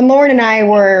 When Lauren and I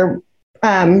were,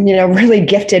 really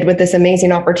gifted with this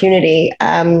amazing opportunity,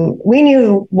 we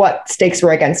knew what stakes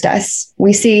were against us.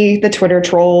 We see the Twitter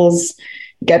trolls,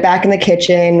 get back in the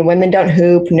kitchen, women don't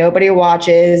hoop, nobody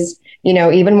watches.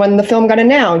 Even when the film got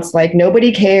announced, like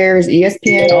nobody cares,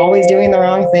 ESPN always doing the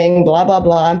wrong thing, blah, blah,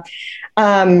 blah.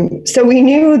 So we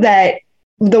knew that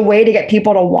the way to get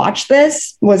people to watch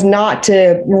this was not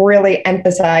to really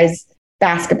emphasize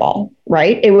basketball,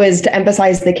 right? It was to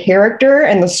emphasize the character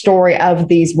and the story of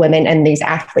these women and these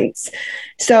athletes.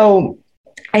 So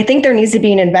I think there needs to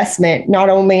be an investment, not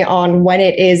only on when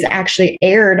it is actually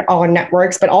aired on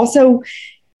networks, but also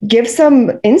give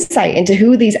some insight into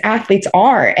who these athletes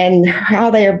are and how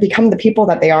they have become the people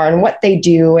that they are and what they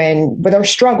do and with their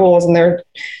struggles and their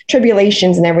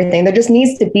tribulations and everything. There just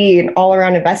needs to be an all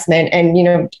around investment. And,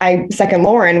 I second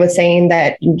Lauren with saying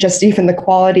that just even the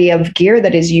quality of gear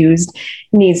that is used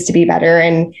needs to be better,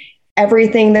 and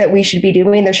everything that we should be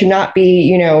doing, there should not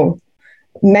be,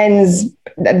 men's,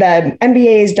 the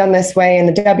NBA is done this way and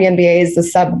the WNBA is the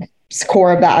sub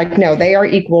core of that. Like, no, they are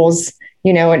equals.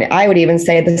 And I would even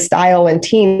say the style and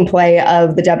team play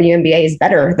of the WNBA is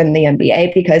better than the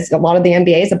NBA because a lot of the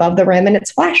NBA is above the rim and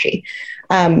it's flashy.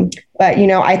 But,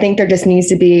 I think there just needs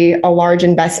to be a large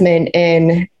investment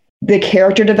in the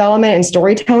character development and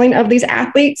storytelling of these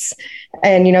athletes.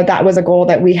 And, that was a goal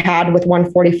that we had with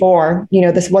 144.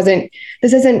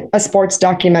 This isn't a sports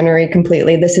documentary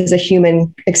completely. This is a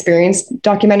human experience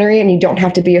documentary, and you don't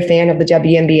have to be a fan of the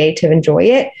WNBA to enjoy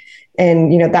it.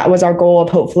 And, that was our goal of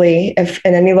hopefully, if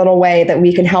in any little way that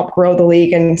we can help grow the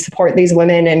league and support these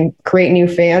women and create new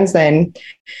fans, then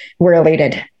we're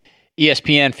elated.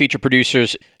 ESPN feature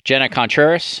producers Jenna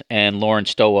Contreras and Lauren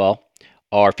Stowell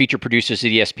are feature producers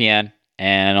at ESPN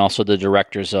and also the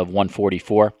directors of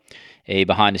 144, a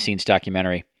behind-the-scenes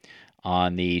documentary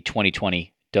on the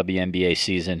 2020 WNBA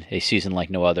season, a season like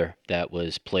no other that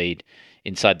was played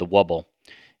inside the Wubble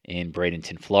in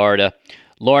Bradenton, Florida.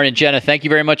 Lauren and Jenna, thank you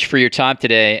very much for your time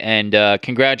today, and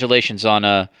congratulations on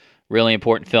a really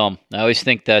important film. I always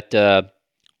think that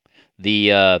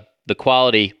the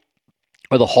quality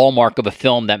or the hallmark of a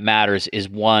film that matters is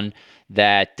one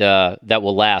that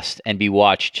will last and be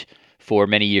watched for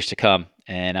many years to come,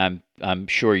 and I'm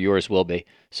sure yours will be.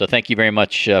 So thank you very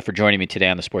much for joining me today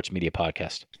on the Sports Media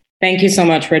Podcast. Thank you so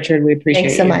much, Richard. We appreciate it.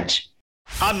 Thanks so much.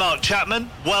 I'm Mark Chapman.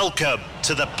 Welcome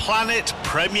to the Planet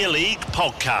Premier League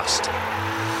podcast.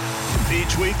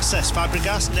 Each week, Cesc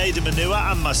Fabregas, Nader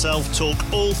Manua and myself talk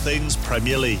all things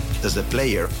Premier League. As a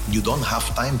player, you don't have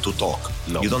time to talk.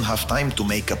 No. You don't have time to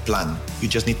make a plan. You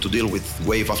just need to deal with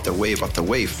wave after wave after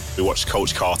wave. We watched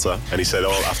Coach Carter and he said,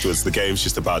 afterwards, the game's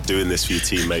just about doing this for your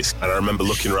teammates. And I remember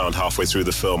looking around halfway through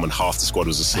the film and half the squad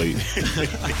was asleep.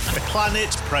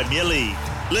 Planet Premier League.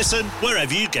 Listen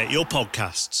wherever you get your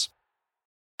podcasts.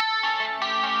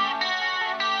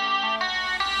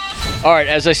 All right,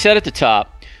 as I said at the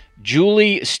top,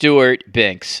 Julie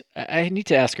Stewart-Binks. I need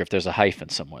to ask her if there's a hyphen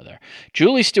somewhere there.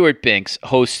 Julie Stewart-Binks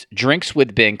hosts Drinks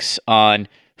with Binks on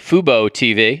Fubo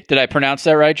TV. Did I pronounce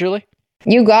that right, Julie?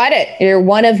 You got it. You're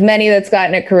one of many that's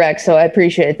gotten it correct, so I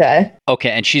appreciate that.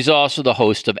 Okay, and she's also the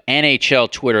host of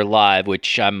NHL Twitter Live,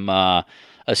 which I'm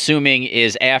assuming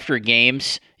is after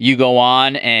games. You go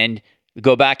on and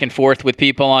go back and forth with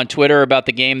people on Twitter about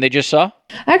the game they just saw?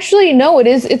 Actually, no, it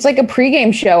is. It's like a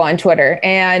pregame show on Twitter,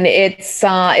 and it's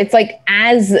like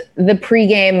as the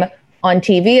pregame on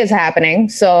TV is happening.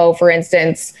 So, for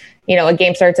instance, a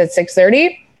game starts at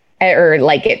 6:30, or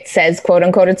like it says, quote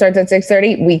unquote, it starts at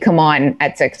 6:30. We come on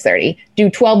at 6:30, do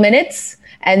 12 minutes,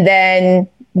 and then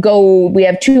go. We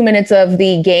have 2 minutes of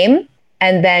the game,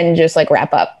 and then just like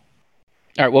wrap up.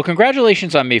 All right. Well,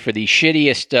 congratulations on me for the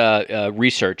shittiest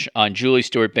research on Julie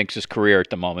Stewart-Binks' career at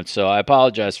the moment. So I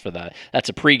apologize for that. That's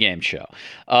a pregame show.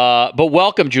 But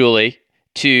welcome, Julie,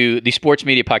 to the Sports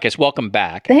Media Podcast. Welcome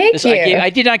back. Thank you. I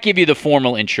did not give you the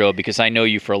formal intro because I know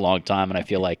you for a long time, and I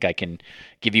feel like I can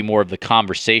give you more of the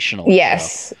conversational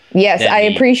Yes. I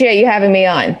appreciate you having me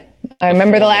on. I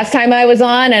remember the last time I was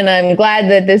on, and I'm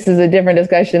glad that this is a different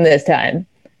discussion this time.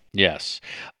 Yes.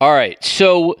 All right.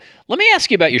 So let me ask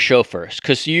you about your show first,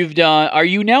 because you've done. Are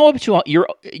you now up to your?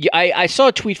 I saw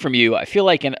a tweet from you. I feel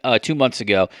like 2 months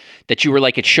ago that you were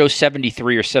like at show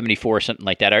 73 or 74 or something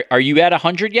like that. Are you at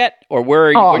 100 yet, or where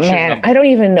are you? Oh man, I don't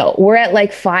even know. We're at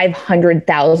like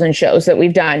 500,000 shows that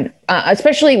we've done.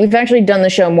 Especially, we've actually done the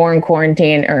show more in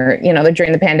quarantine or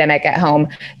during the pandemic at home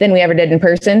than we ever did in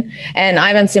person. And I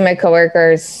haven't seen my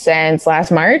coworkers since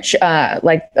last March,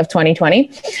 of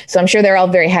 2020. So I'm sure they're all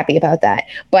very happy about that.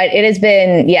 But it has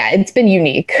been, it's been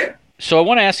unique. So I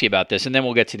want to ask you about this, and then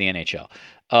we'll get to the NHL.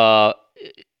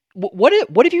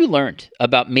 What have you learned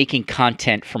about making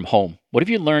content from home? What have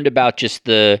you learned about just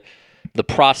the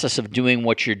process of doing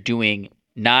what you're doing,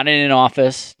 not in an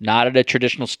office, not at a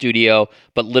traditional studio,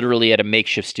 but literally at a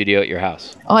makeshift studio at your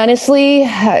house? Honestly,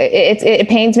 it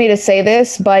pains me to say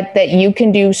this, but that you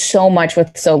can do so much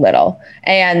with so little,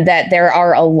 and that there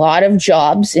are a lot of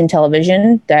jobs in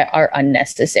television that are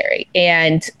unnecessary.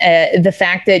 And the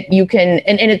fact that you can,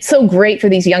 and it's so great for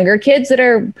these younger kids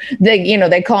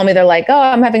they call me, they're like, oh,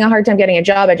 I'm having a hard time getting a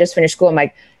job. I just finished school. I'm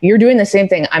like, you're doing the same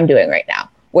thing I'm doing right now,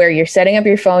 where you're setting up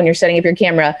your phone, you're setting up your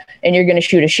camera, and you're going to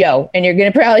shoot a show. And you're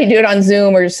going to probably do it on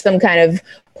Zoom or some kind of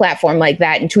platform like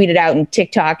that and tweet it out and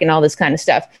TikTok and all this kind of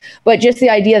stuff. But just the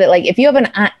idea that, like,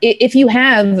 if you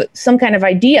have some kind of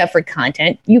idea for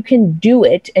content, you can do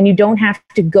it and you don't have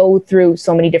to go through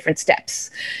so many different steps.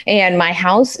 And my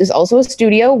house is also a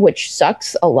studio, which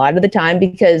sucks a lot of the time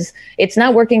because it's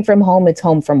not working from home, it's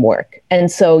home from work.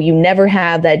 And so you never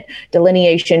have that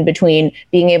delineation between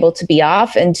being able to be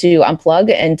off and to unplug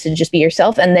and to just be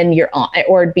yourself, and then you're on,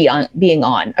 or being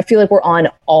on. I feel like we're on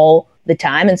all the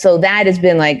time. And so that has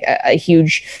been like a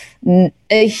huge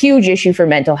issue for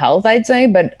mental health, I'd say.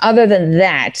 But other than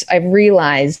that, I've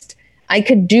realized I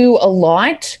could do a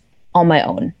lot on my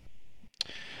own.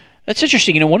 That's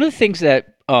interesting. One of the things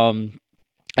that, and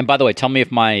by the way, tell me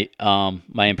if my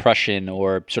impression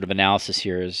or sort of analysis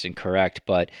here is incorrect,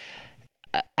 but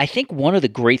I think one of the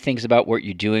great things about what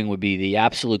you're doing would be the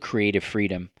absolute creative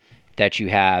freedom that you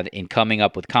have in coming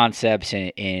up with concepts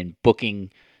and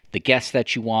booking the guests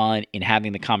that you want, in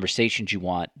having the conversations you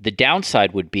want. The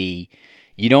downside would be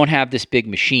you don't have this big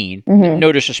machine,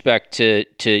 no disrespect to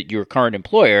your current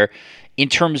employer, in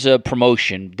terms of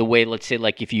promotion, the way, let's say,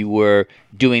 like if you were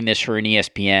doing this for an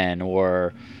ESPN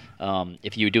or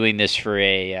if you were doing this for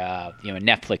a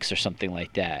Netflix or something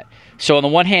like that. So on the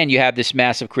one hand, you have this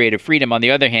massive creative freedom. On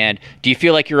the other hand, do you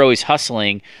feel like you're always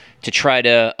hustling to try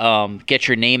to get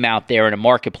your name out there in a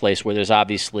marketplace where there's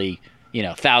obviously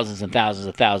thousands and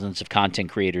thousands of content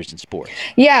creators in sports?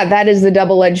 Yeah, that is the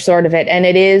double-edged sword of it. And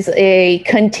it is a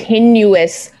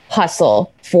continuous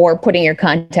hustle for putting your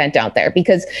content out there.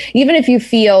 Because even if you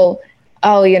feel,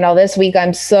 this week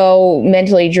I'm so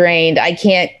mentally drained, I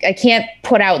can't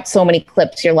put out so many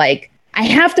clips. You're like, I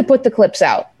have to put the clips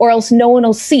out or else no one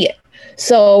will see it.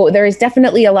 So there is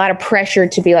definitely a lot of pressure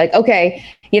to be like, okay,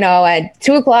 at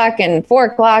 2:00 and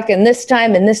 4:00 and this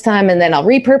time, and then I'll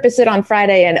repurpose it on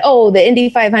Friday. And the Indy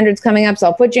 500's coming up, so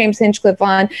I'll put James Hinchcliffe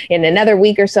on in another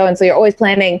week or so. And so you're always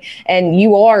planning, and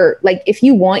you are like, if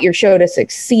you want your show to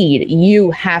succeed, you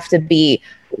have to be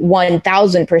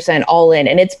 1,000% all in.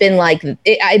 And it's been like,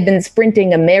 I've been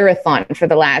sprinting a marathon for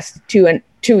the last 2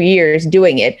 years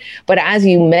doing it. But as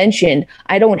you mentioned,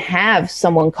 I don't have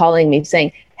someone calling me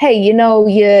saying, hey,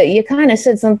 you kind of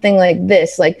said something like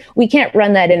this, like we can't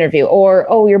run that interview, or,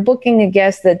 you're booking a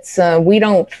guest that's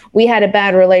we had a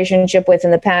bad relationship with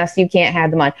in the past, you can't have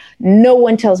them on. No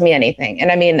one tells me anything.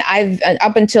 And I mean, I've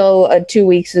up until 2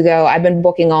 weeks ago, I've been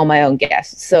booking all my own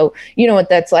guests. So you know what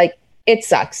that's like? It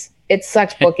sucks. It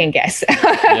sucks booking guests.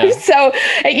 So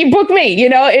you book me,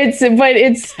 it's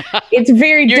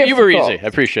very difficult. You were easy. I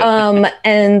appreciate it.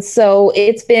 And so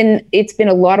it's been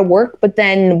a lot of work, but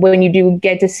then when you do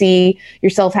get to see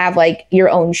yourself have like your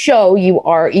own show,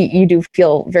 you do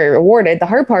feel very rewarded. The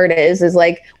hard part is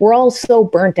like, we're all so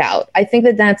burnt out. I think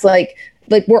that's like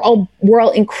we're all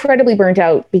incredibly burnt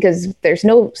out because there's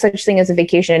no such thing as a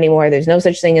vacation anymore. There's no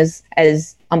such thing as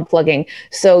unplugging.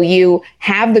 So you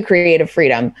have the creative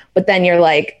freedom, but then you're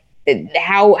like,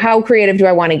 how creative do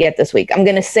I want to get this week? I'm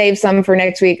going to save some for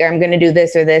next week, or I'm going to do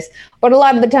this or this. But a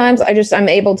lot of the times I'm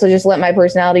able to just let my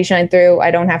personality shine through.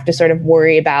 I don't have to sort of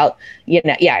worry about,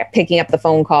 picking up the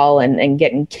phone call and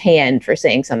getting canned for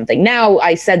saying something. Now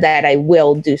I said that I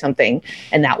will do something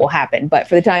and that will happen. But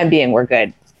for the time being, we're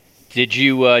good. Did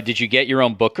you get your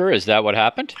own booker? Is that what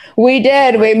happened? We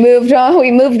did. We moved on.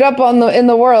 We moved up in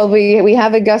the world. We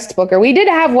have a guest booker. We did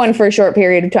have one for a short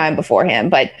period of time before him,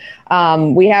 but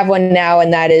we have one now,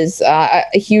 and that is a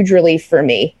huge relief for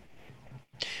me.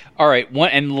 All right,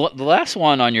 the last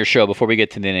one on your show before we get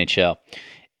to the NHL,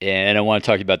 and I want to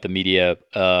talk about the media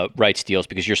rights deals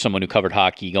because you're someone who covered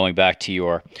hockey going back to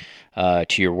your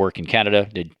work in Canada.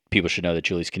 People should know that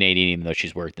Julie's Canadian, even though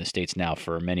she's worked in the States now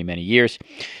for many, many years.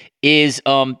 Is,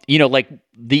 like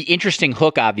the interesting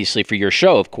hook, obviously, for your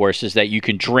show, of course, is that you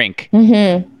can drink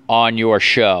on your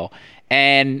show.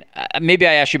 And maybe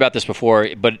I asked you about this before,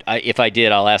 but if I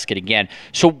did, I'll ask it again.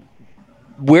 So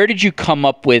where did you come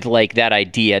up with like that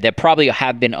idea? That probably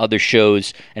have been other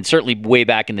shows, and certainly way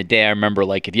back in the day, I remember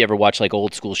like if you ever watch like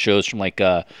old school shows from like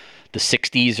the the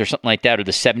 60s or something like that, or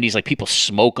the 70s. Like people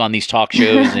smoke on these talk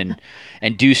shows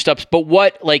and do stuff.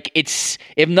 But it's,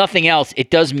 if nothing else, it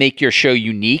does make your show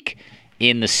unique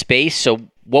in the space. So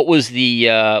what was the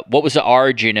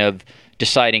origin of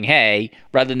deciding, hey,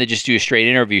 rather than just do a straight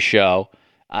interview show,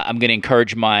 I'm going to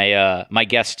encourage my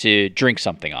guests to drink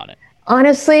something on it?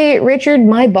 Honestly, Richard,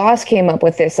 my boss came up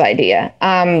with this idea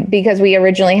because we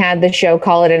originally had the show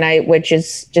Call It a Night, which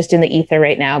is just in the ether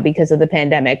right now because of the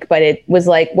pandemic. But it was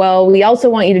like, well, we also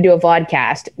want you to do a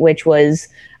vodcast, which was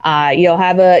you'll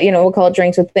have we'll call it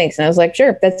Drinks with Thinks. And I was like,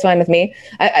 sure, that's fine with me.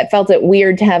 I felt it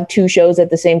weird to have two shows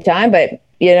at the same time, but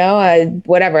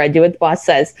whatever, I do what the boss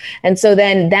says. And so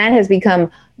then that has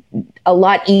become a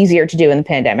lot easier to do in the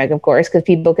pandemic, of course, because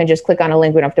people can just click on a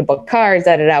link. We don't have to book cars,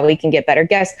 we can get better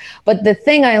guests. But the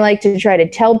thing I like to try to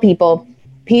tell people,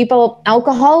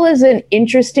 alcohol is an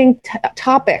interesting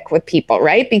topic with people,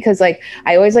 right? Because I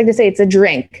always like to say it's a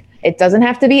drink. It doesn't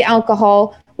have to be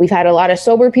alcohol. We've had a lot of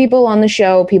sober people on the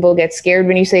show. People get scared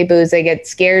when you say booze. They get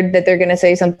scared that they're going to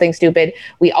say something stupid.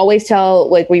 We always tell,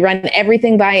 we run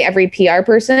everything by every PR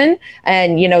person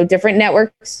and, different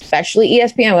networks, especially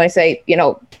ESPN. When I say,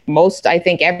 I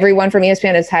think everyone from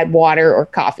ESPN has had water or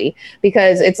coffee,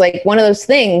 because it's one of those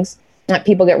things that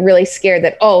people get really scared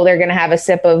that, they're going to have a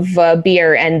sip of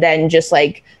beer and then just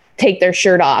take their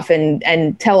shirt off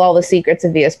and tell all the secrets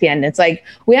of ESPN. It's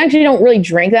we actually don't really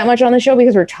drink that much on the show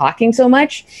because we're talking so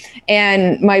much.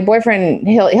 And my boyfriend,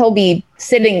 he'll be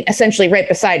sitting essentially right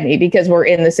beside me because we're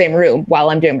in the same room while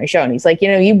I'm doing my show. And he's like,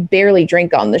 you barely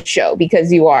drink on the show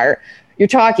because you're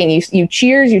talking, you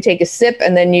cheers, you take a sip,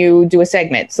 and then you do a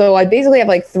segment. So I basically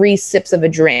have 3 sips of a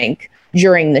drink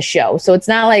during the show. So it's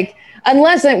not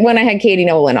unless when I had Katie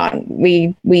Nolan on,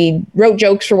 we wrote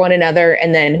jokes for one another,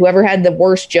 and then whoever had the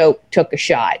worst joke took a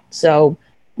shot. So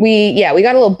we got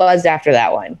a little buzzed after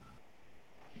that one.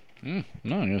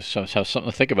 No, you have something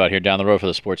to think about here down the road for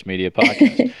the Sports Media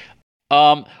Podcast.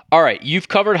 All right, you've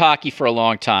covered hockey for a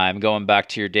long time, going back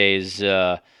to your days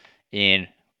in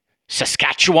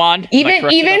Saskatchewan.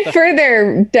 Even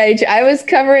further, I was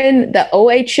covering the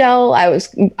OHL. I was,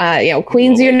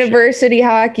 Queen's OHL. University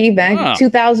hockey back in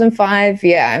 2005.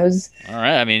 Yeah, I was. All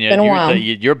right. I mean,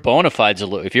 your bona fides.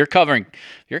 If you're covering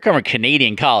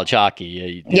Canadian college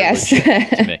hockey, yes.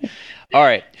 To me. All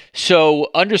right. So,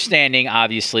 understanding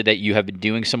obviously that you have been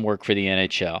doing some work for the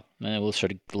NHL, and we'll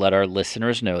sort of let our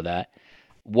listeners know that.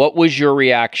 What was your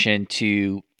reaction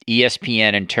to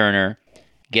ESPN and Turner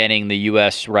getting the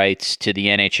U.S. rights to the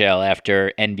NHL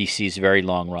after NBC's very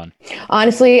long run?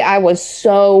 Honestly, I was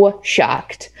so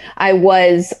shocked. I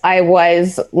was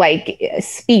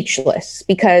speechless,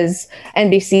 because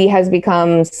NBC has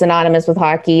become synonymous with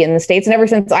hockey in the States. And ever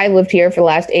since I lived here for the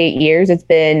last 8 years, it's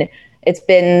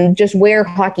been just where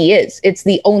hockey is. It's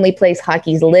the only place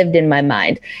hockey's lived in my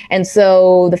mind. And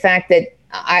so the fact that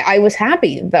I was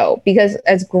happy, though, because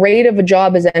as great of a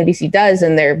job as NBC does,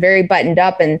 and they're very buttoned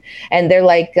up, and they're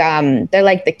like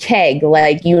the keg,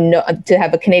 to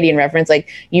have a Canadian reference,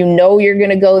 you're going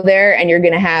to go there and you're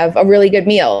going to have a really good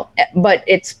meal, but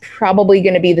it's probably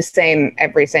going to be the same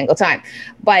every single time.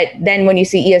 But then when you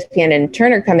see ESPN and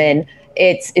Turner come in,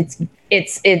 it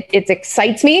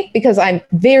excites me, because I'm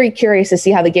very curious to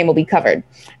see how the game will be covered.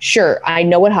 Sure, I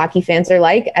know what hockey fans are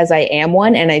like, as I am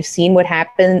one, and I've seen what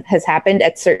has happened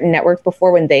at certain networks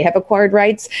before when they have acquired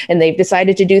rights and they've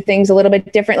decided to do things a little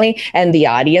bit differently, and the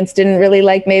audience didn't really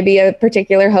like maybe a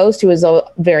particular host who was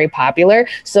very popular.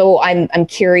 So I'm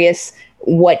curious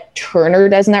what Turner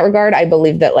does in that regard. I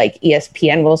believe that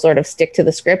ESPN will sort of stick to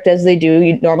the script as they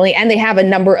do normally, and they have a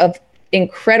number of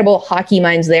incredible hockey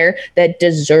minds there that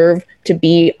deserve to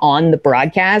be on the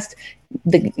broadcast.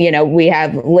 We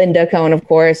have Linda Cohn, of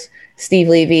course, Steve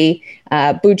Levy,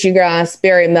 Buccigross,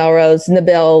 Barry Melrose,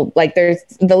 Nabil.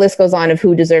 The list goes on of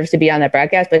who deserves to be on that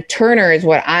broadcast. But Turner is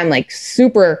what I'm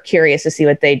super curious to see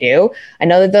what they do. I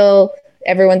know that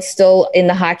everyone still in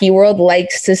the hockey world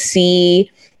likes to see,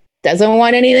 doesn't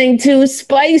want anything too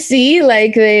spicy.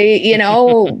 We're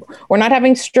not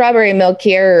having strawberry milk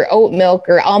here, or oat milk,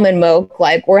 or almond milk.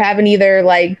 We're having either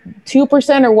 2% or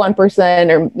 1%,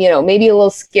 or, maybe a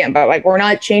little skim, but we're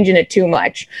not changing it too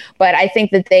much. But I think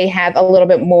that they have a little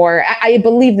bit more, I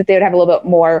believe that they would have a little bit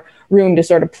more room to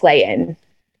sort of play in.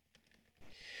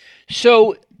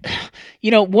 So,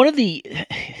 one of the,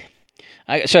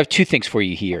 I have two things for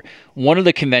you here. One of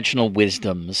the conventional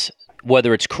wisdoms,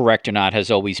 whether it's correct or not, has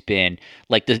always been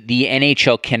the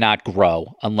NHL cannot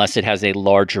grow unless it has a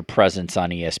larger presence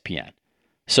on ESPN.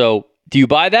 So do you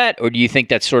buy that, or do you think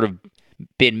that's sort of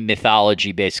been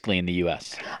mythology basically in the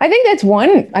US? I think that's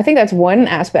one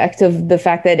aspect of the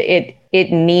fact that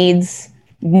it needs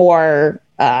more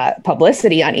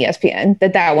publicity on ESPN,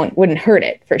 that one wouldn't hurt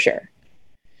it for sure.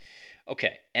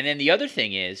 Okay. And then the other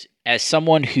thing is, as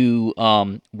someone who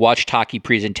watched hockey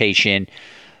presentation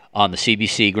on the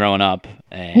CBC growing up,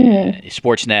 and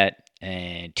Sportsnet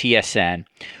and TSN,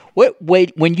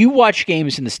 when you watch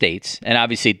games in the States, and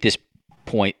obviously at this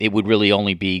point it would really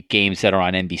only be games that are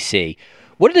on NBC,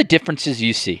 what are the differences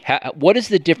you see? What is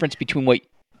the difference between what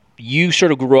you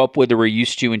sort of grew up with or were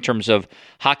used to in terms of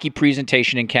hockey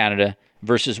presentation in Canada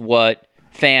versus what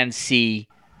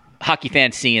hockey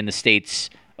fans see in the States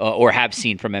or have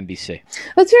seen from NBC?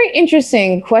 That's a very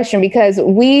interesting question, because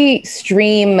we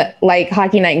stream like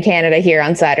Hockey Night in Canada here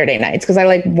on Saturday nights because I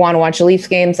want to watch the Leafs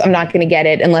games. I'm not going to get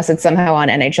it unless it's somehow on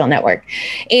NHL Network.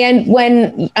 And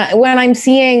when I'm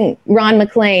seeing Ron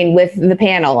MacLean with the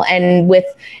panel and with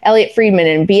Elliot Friedman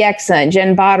and BX and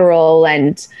Jen Botterill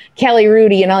and Kelly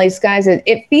Rudy and all these guys,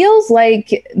 it feels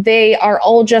like they are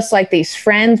all just like these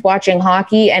friends watching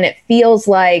hockey, and it feels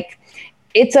like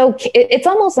it's okay. It's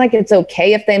almost like it's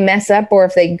okay if they mess up or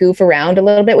if they goof around a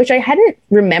little bit, which I hadn't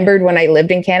remembered when I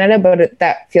lived in Canada, but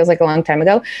that feels like a long time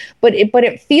ago. But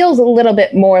it feels a little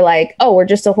bit more like, oh, we're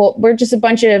just a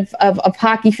bunch of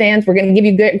hockey fans. We're going to give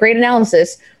you great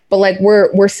analysis, but like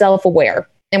we're self-aware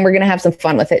and we're going to have some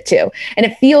fun with it too. And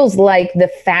it feels like the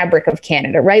fabric of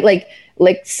Canada, right?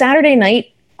 Like Saturday night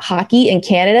hockey in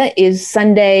Canada is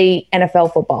Sunday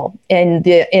NFL football in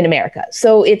America.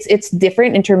 So it's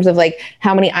different in terms of like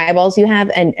how many eyeballs you have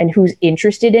and who's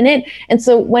interested in it. And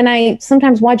so when I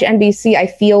sometimes watch NBC, I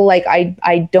feel like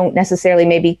I don't necessarily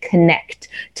maybe connect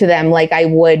to them like I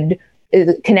would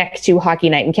connect to Hockey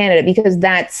Night in Canada, because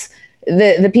that's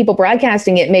the people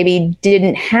broadcasting it maybe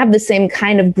didn't have the same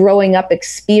kind of growing up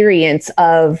experience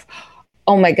of,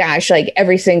 oh my gosh, like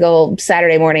every single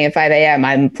Saturday morning at 5 a.m.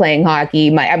 I'm playing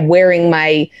hockey. I'm wearing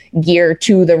my gear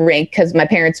to the rink because my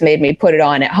parents made me put it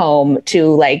on at home,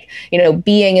 to like,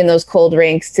 being in those cold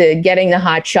rinks, to getting the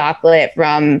hot chocolate,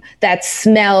 from that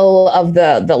smell of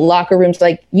the locker rooms.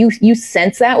 Like you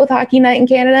sense that with Hockey Night in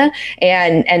Canada.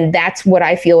 And that's what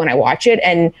I feel when I watch it.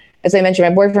 And as I mentioned,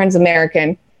 my boyfriend's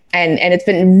American. And it's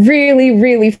been really,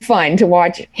 really fun to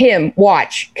watch him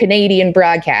watch Canadian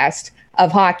broadcast of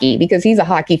hockey, because he's a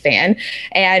hockey fan,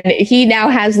 and he now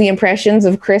has the impressions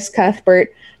of Chris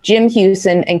Cuthbert, Jim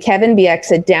Hewson, and Kevin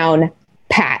Bieksa down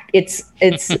pat. It's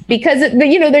because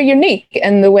they're unique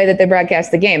in the way that they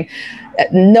broadcast the game.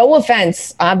 No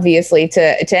offense, obviously,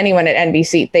 to anyone at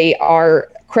NBC. They are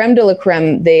creme de la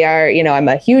creme. They are, I'm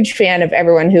a huge fan of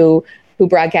everyone who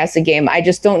broadcasts the game. I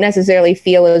just don't necessarily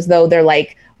feel as though they're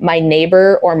like my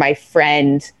neighbor or my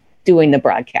friend doing the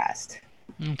broadcast.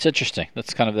 It's interesting.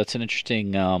 That's an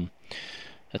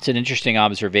interesting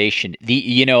observation.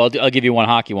 I'll give you one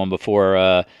hockey one before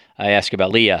I ask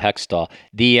about Leah Hextall.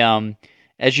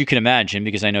 As you can imagine,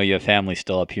 because I know you have family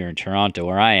still up here in Toronto,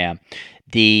 where I am,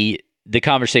 the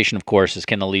conversation, of course, is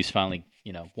can the Leafs finally,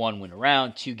 one, win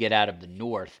around, two, get out of the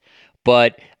North.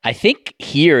 But I think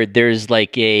here there's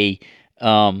like there's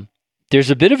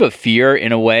a bit of a fear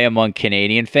in a way among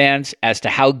Canadian fans as to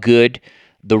how good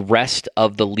the rest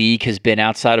of the league has been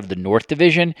outside of the North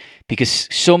Division, because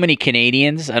so many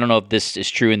Canadians, I don't know if this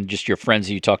is true in just your friends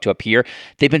that you talk to up here,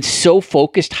 they've been so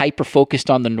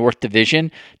hyper-focused on the North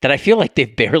Division that I feel like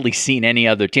they've barely seen any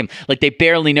other team. Like they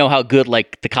barely know how good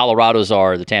like the Colorados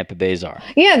are or the Tampa Bays are.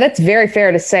 Yeah, that's very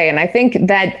fair to say. And I think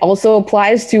that also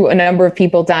applies to a number of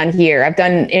people down here. I've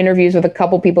done interviews with a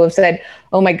couple people who have said,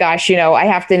 oh my gosh, I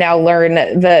have to now learn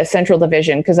the Central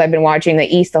Division because I've been watching the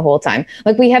East the whole time.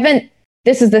 Like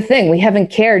this is the thing. We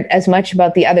haven't cared as much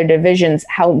about the other divisions,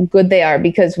 how good they are,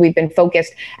 because we've been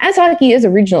focused, as hockey is a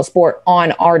regional sport,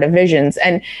 on our divisions.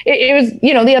 And it was,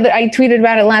 I tweeted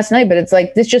about it last night, but it's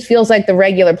like, this just feels like the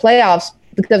regular playoffs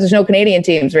because there's no Canadian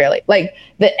teams really. Like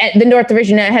the North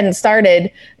Division hadn't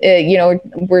started,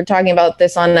 we're talking about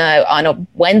this on a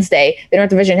Wednesday, the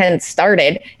North Division hadn't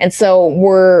started. And so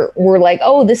we're like,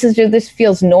 oh, this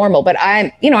feels normal. But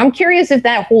I'm curious if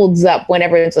that holds up when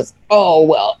everyone says, oh,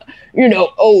 well,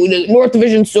 the North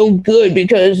Division's so good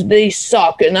because they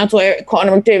suck, and that's why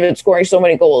Connor McDavid's scoring so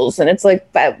many goals. And it's like,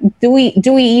 do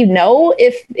we know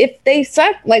if they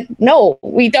suck? Like, no,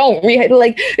 we don't.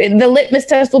 The litmus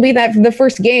test will be that for the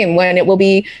first game, when it will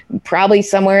be probably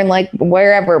somewhere in like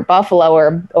wherever, Buffalo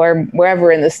or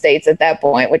wherever in the States at that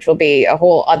point, which will be a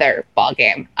whole other ball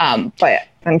game. But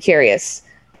I'm curious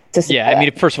to see. Yeah, I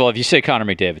mean, first of all, if you say Connor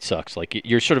McDavid sucks, like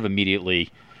you're sort of immediately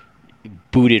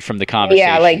booted from the conversation.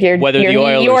 Yeah, like you're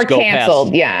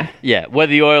canceled. Yeah,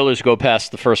 whether the Oilers go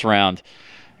past the first round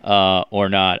or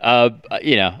not.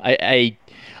 I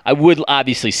would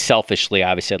obviously selfishly,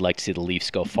 I'd like to see the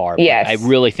Leafs go far. Yes. But I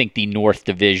really think the North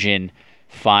Division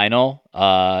final,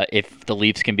 if the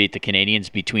Leafs can beat the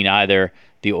Canadiens between either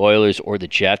the Oilers or the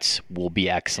Jets, will be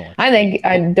excellent. I think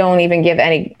I don't even give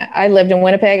any. I lived in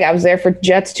Winnipeg. I was there for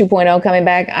Jets 2.0 coming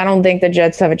back. I don't think the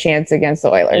Jets have a chance against the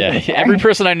Oilers. Yeah, every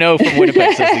person I know from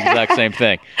Winnipeg says the exact same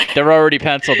thing. They're already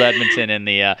penciled Edmonton in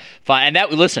the final. And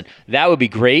that would be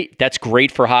great. That's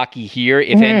great for hockey here.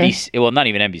 If NBC, well, not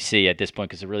even NBC at this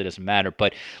point because it really doesn't matter.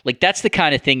 But like that's the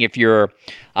kind of thing if you're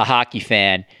a hockey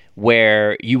fan,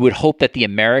 where you would hope that the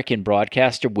American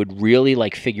broadcaster would really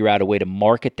like figure out a way to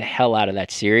market the hell out of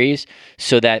that series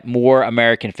so that more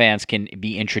American fans can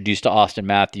be introduced to Austin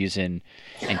Matthews and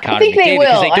Connor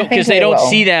McDavid. Because they don't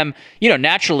see them,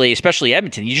 naturally, especially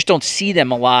Edmonton. You just don't see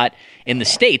them a lot in the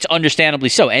States, understandably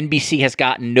so. NBC has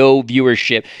gotten no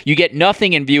viewership. You get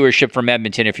nothing in viewership from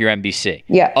Edmonton if you're NBC.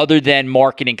 Yeah. Other than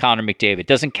marketing Connor McDavid.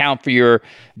 Doesn't count for your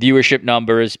viewership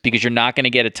numbers because you're not going to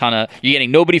get you're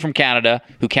getting nobody from Canada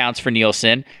who counts for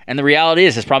Nielsen. And the reality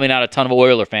is there's probably not a ton of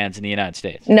Oiler fans in the United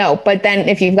States. No, but then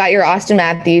if you've got your Austin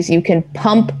Matthews, you can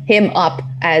pump him up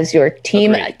as your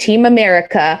Team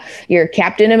America, your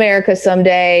Captain America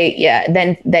someday. Yeah,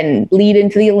 then lead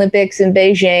into the Olympics in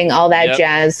Beijing, all that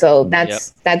jazz. So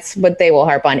that's what they will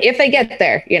harp on if they get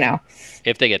there,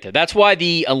 If they get there. That's why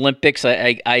the Olympics,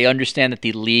 I understand that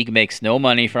the league makes no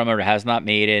money from it or has not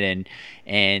made it,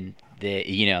 and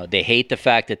they hate the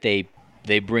fact that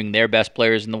they bring their best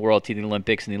players in the world to the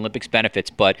Olympics and the Olympics benefits,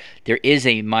 but there is,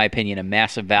 in my opinion, a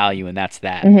massive value, and that's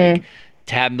that. Like,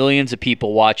 to have millions of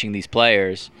people watching these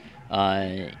players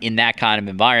in that kind of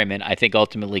environment, I think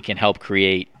ultimately can help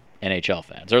create NHL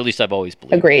fans, or at least I've always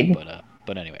believed. Agreed.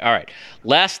 But anyway, all right.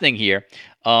 Last thing here.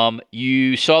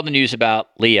 You saw the news about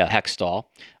Leah Hextall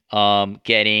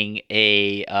getting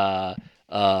a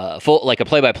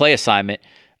play-by-play assignment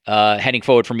heading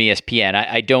forward from ESPN.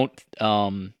 I don't.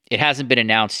 It hasn't been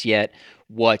announced yet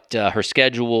what her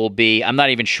schedule will be. I'm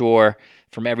not even sure,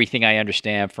 from everything I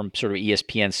understand from sort of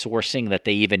ESPN sourcing, that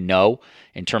they even know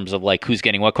in terms of like who's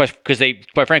getting what, because they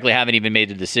quite frankly haven't even made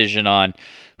the decision on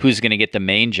who's going to get the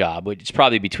main job. It's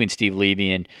probably between Steve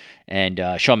Levy and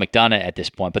Sean McDonough at this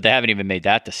point, but they haven't even made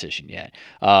that decision yet.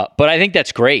 But I think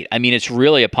that's great. I mean, it's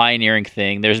really a pioneering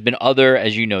thing. There's been other,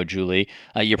 as you know, Julie,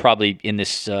 you're probably in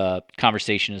this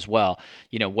conversation as well,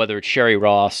 whether it's Sherry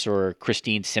Ross or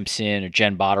Christine Simpson or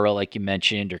Jen Botterill, like you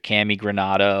mentioned, or Cammie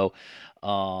Granato.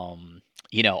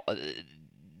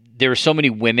 There are so many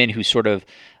women who sort of,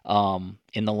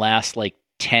 in the last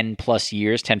 10 plus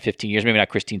years, 10, 15 years, maybe not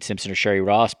Christine Simpson or Sherry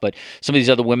Ross, but some of these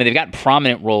other women, they've gotten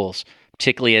prominent roles,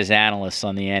 particularly as analysts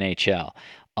on the NHL.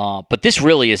 But this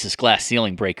really is this glass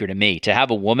ceiling breaker to me. To have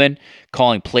a woman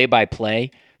calling play-by-play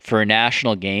for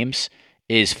national games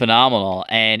is phenomenal.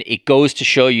 And it goes to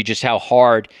show you just how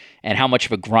hard and how much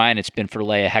of a grind it's been for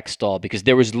Leah Hextall, because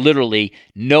there was literally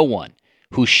no one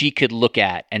who she could look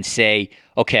at and say,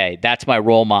 okay, that's my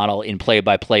role model in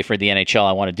play-by-play for the NHL.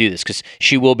 I want to do this, because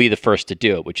she will be the first to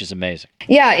do it, which is amazing.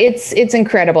 Yeah, it's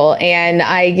incredible. And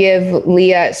I give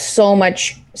Leah so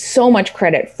much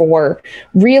credit for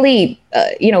really,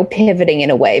 pivoting in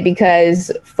a way, because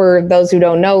for those who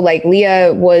don't know,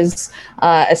 Leah was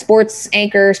a sports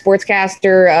anchor,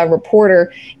 sportscaster,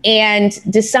 reporter, and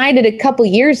decided a couple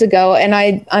years ago, and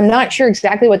I'm not sure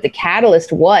exactly what the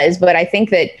catalyst was, but I think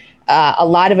that a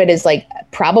lot of it is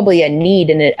probably a need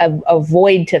and a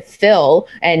void to fill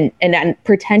and a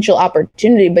potential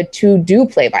opportunity, but to do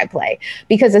play-by-play,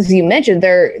 because as you mentioned,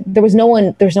 there's no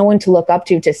one to look up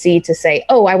to say,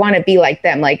 oh, I want to be like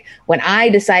them. When I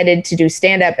decided to do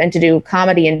stand-up and to do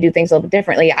comedy and do things a little bit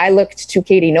differently, I looked to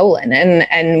Katie Nolan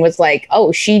and was like,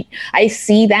 oh, I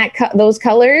see those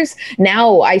colors.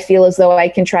 Now I feel as though I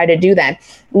can try to do that.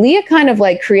 Leah kind of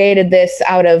created this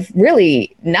out of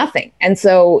really nothing. And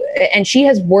she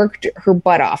has worked her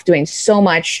butt off doing so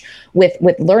much with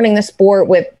learning the sport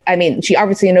she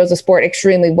obviously knows the sport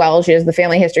extremely well. She has the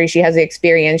family history, she has the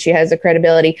experience, she has the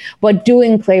credibility, but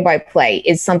doing play-by-play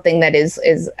is something that is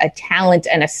a talent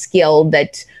and a skill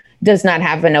that does not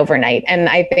happen overnight. And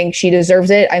I think she deserves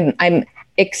it. I'm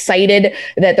excited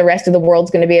that the rest of the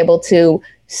world's going to be able to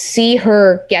see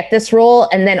her get this role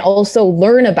and then also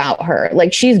learn about her.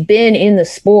 She's been in the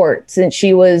sport since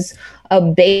she was a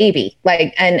baby,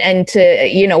 and to,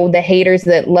 the haters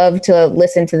that love to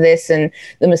listen to this and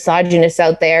the misogynists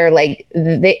out there,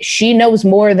 she knows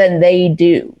more than they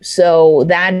do. So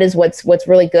that is what's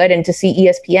really good. And to see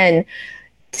ESPN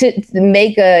to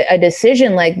make a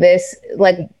decision like this,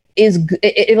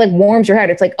 it warms your heart.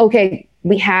 It's okay,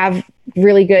 we have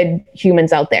really good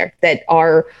humans out there that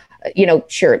are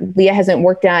sure, Leah hasn't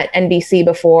worked at NBC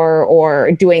before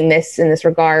or doing this in this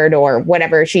regard or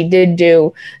whatever. She did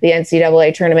do the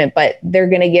NCAA tournament, but they're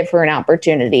going to give her an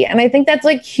opportunity. And I think that's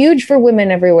like huge for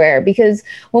women everywhere, because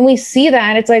when we see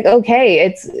that, it's like, okay,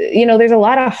 it's, there's a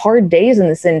lot of hard days in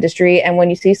this industry. And when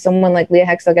you see someone like Leah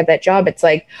Hextall get that job, it's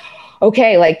like,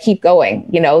 okay, like keep going.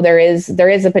 There is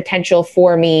a potential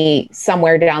for me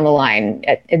somewhere down the line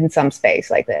in some space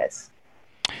like this.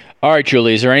 All right,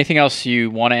 Julie, is there anything else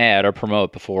you want to add or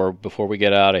promote before we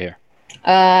get out of here?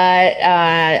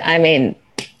 I mean,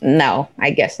 no,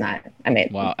 I guess not.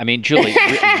 Wow. I mean, Julie,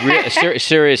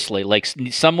 seriously, like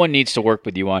someone needs to work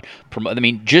with you on promote. I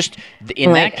mean, just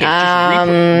in that case,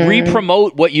 just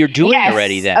re-promote what you're doing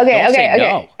already. Then okay.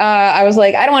 No. I was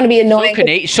like, I don't want to be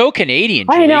annoying. So Canadian.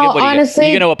 Julie. I know.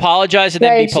 Honestly, you're going to apologize and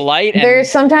then be polite.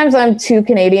 There's sometimes I'm too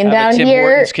Canadian down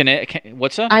here.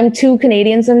 What's up? I'm too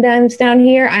Canadian sometimes down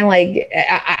here. I'm like,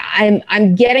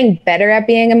 I'm getting better at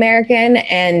being American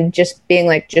and just being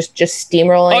like just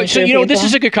steamrolling. Oh, so this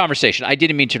is a good conversation. I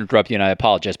didn't mean to interrupt you, and I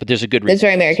apologize, but there's a good reason. It's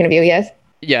very American of you, yes?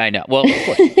 Yeah, I know. Well, of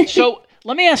course. So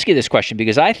let me ask you this question,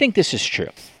 because I think this is true.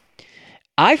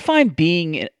 I find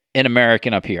being an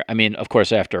American up here, I mean, of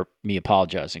course, after me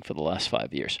apologizing for the last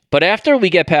 5 years, but after we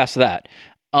get past that,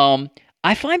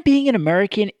 I find being an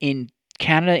American in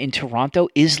Canada, in Toronto,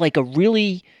 is like a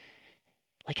really,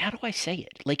 like, how do I say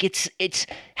it? Like, it's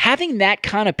having that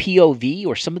kind of POV,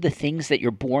 or some of the things that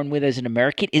you're born with as an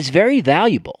American, is very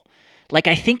valuable. Like,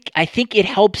 I think it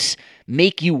helps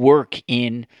make you work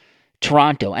in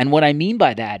Toronto. And what I mean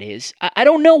by that is, I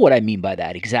don't know what I mean by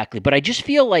that exactly, but I just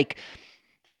feel like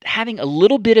having a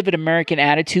little bit of an American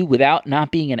attitude without not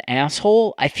being an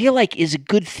asshole, I feel like is a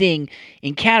good thing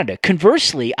in Canada.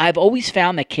 Conversely, I've always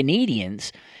found that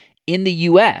Canadians in the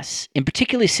U.S., in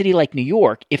particularly a city like New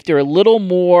York, if they're a little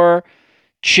more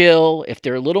chill, if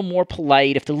they're a little more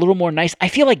polite, if they're a little more nice, I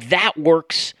feel like that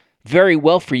works very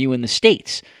well for you in the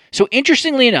States. So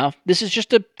interestingly enough, this is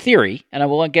just a theory, and I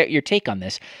will get your take on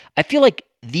this. I feel like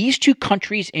these two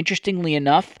countries, interestingly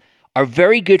enough, are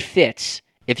very good fits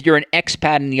if you're an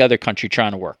expat in the other country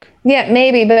trying to work. Yeah,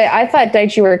 maybe, but I thought,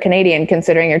 Deitch, you were Canadian,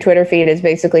 considering your Twitter feed is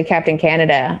basically Captain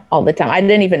Canada all the time. I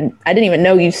didn't even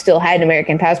know you still had an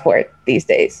American passport these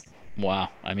days. Wow.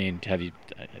 I mean, have you?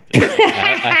 I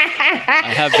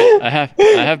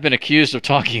have been accused of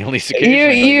talking at least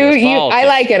occasionally. I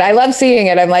like it. I love seeing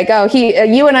it. I'm like, oh,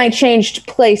 you and I changed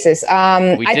places.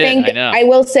 I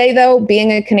will say though,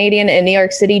 being a Canadian in New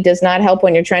York City does not help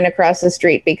when you're trying to cross the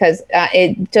street, because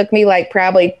it took me like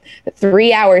probably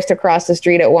 3 hours to cross the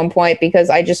street at one point, because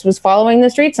I just was following the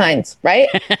street signs, right?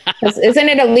 Isn't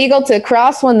it illegal to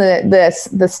cross when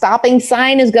the stopping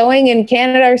sign is going in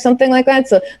Canada or something like that?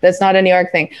 So that's not a New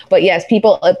York thing. But yes,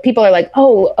 people are like,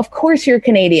 oh, of course you're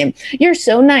Canadian. You're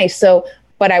so nice. So,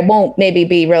 but I won't maybe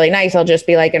be really nice. I'll just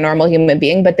be like a normal human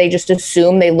being. But they just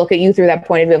assume, they look at you through that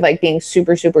point of view of like being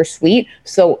super, super sweet.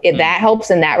 So that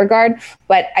helps in that regard.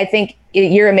 But I think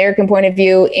your American point of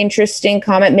view, interesting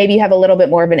comment. Maybe you have a little bit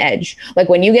more of an edge. Like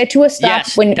when you get to a stop,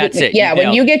 when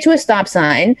you get to a stop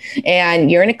sign and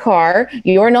you're in a car,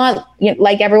 you're not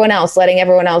like everyone else, letting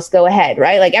everyone else go ahead,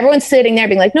 right? Like everyone's sitting there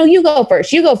being like, no, you go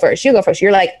first, you go first, you go first.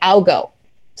 You're like, I'll go.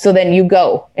 So then you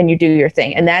go and you do your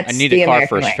thing, and that's I need a car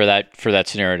American first way. for that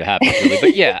scenario to happen. Really.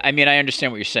 But yeah, I mean, I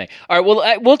understand what you're saying. All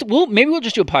right, well, we'll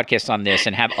just do a podcast on this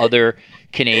and have other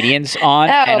Canadians on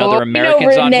and other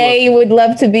Americans on. Renee would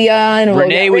love to be on.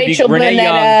 Renee would Rachel be Renee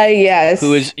Bonetta, Young,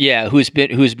 yes, who's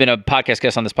been a podcast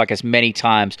guest on this podcast many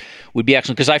times, would be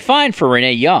excellent, because I find for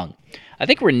Renee Young, I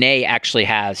think Renee actually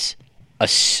has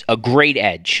a great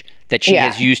edge that she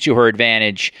has used to her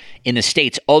advantage in the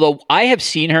States. Although I have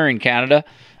seen her in Canada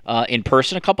in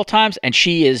person a couple times, and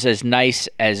she is as nice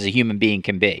as a human being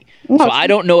can be. So I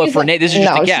don't know if Renee, this is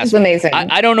just a guess. She's amazing.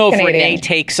 I don't know if Renee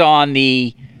takes on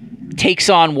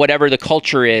whatever the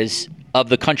culture is of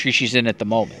the country she's in at the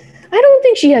moment. I don't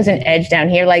think she has an edge down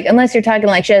here, like unless you're talking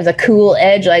like she has a cool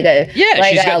edge, like a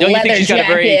don't you think she's got a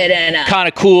very and kind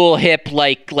of cool, hip,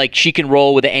 like she can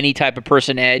roll with any type of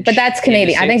person edge? But that's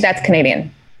Canadian. I think that's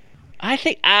Canadian. I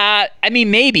think, I mean,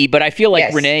 maybe, but I feel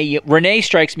like Renee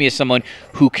strikes me as someone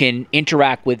who can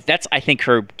interact with, that's, I think,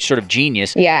 her sort of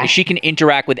genius. Yeah. She can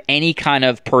interact with any kind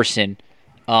of person,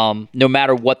 no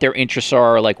matter what their interests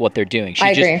are or like what they're doing. I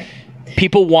agree.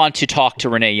 People want to talk to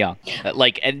Renee Young.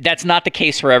 And that's not the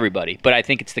case for everybody, but I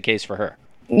think it's the case for her.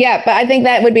 Yeah, but I think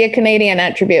that would be a Canadian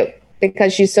attribute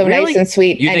because she's so nice and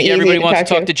sweet. You think everybody wants to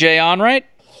talk to Jay Onrait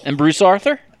and Bruce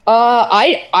Arthur?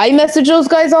 I message those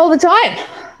guys all the time.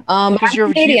 Because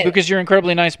you're an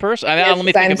incredibly nice person. I mean, let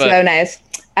me think I'm about so nice.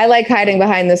 I like hiding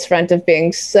behind this front of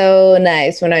being so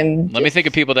nice when I'm. Let me think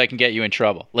of people that can get you in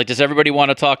trouble. Like, does everybody want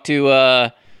to talk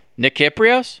to Nick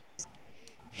Kyprios?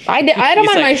 I don't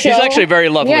mind my show. He's actually a very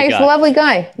lovely guy. Yeah, he's a lovely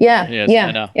guy. Yeah, yeah.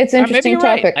 I know. It's an interesting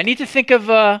topic. Right. I need to think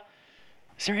of.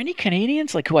 Is there any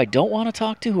Canadians like who I don't want to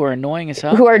talk to who are annoying as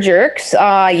hell? Who are jerks?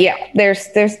 Yeah, there's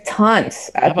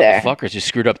tons out there. The fuckers who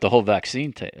screwed up the whole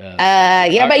vaccine.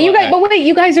 Yeah, but you guys, but wait,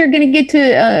 you guys are going to get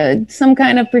to some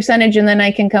kind of percentage, and then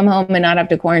I can come home and not have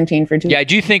to quarantine for 2 weeks. Yeah, I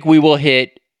do think we will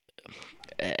hit.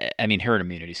 I mean, herd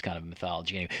immunity is kind of a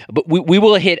mythology anyway, but we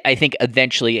will hit. I think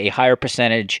eventually a higher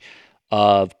percentage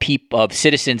of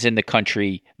citizens in the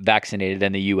country vaccinated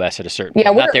than the U.S. at a certain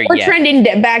point. We're trending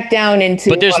back down into.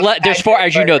 But there's far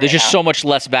as you know, there's just so much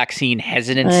less vaccine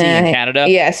hesitancy in Canada.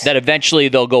 Yes. That eventually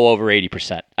they'll go over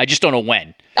 80%. I just don't know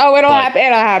when. Oh, it'll happen.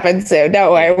 It'll happen soon.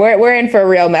 Don't worry. We're in for a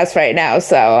real mess right now.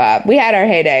 So we had our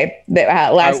heyday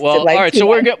that lasted all right. So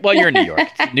we're good. Well, you're in New York.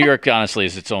 New York, honestly,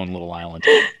 is its own little island.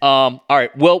 All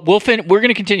right. Well, we're going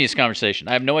to continue this conversation.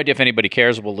 I have no idea if anybody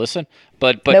cares or will listen,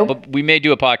 but we may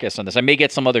do a podcast on this. I may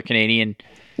get some other Canadian.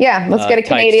 Yeah, let's get a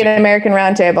Canadian American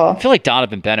roundtable. I feel like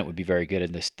Donovan Bennett would be very good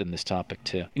in this topic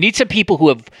too. You need some people who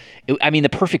have. I mean, the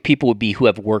perfect people would be who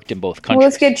have worked in both countries. Well,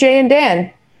 let's get Jay and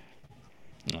Dan.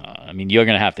 I mean, you're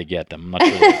going to have to get them.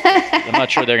 I'm not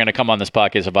sure they're going to come on this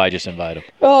podcast if I just invite them.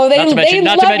 Oh, they love you, Deitch.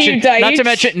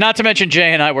 Not to mention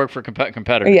Jay and I work for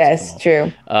competitors. Yes,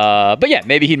 true. But yeah,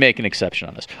 maybe he'd make an exception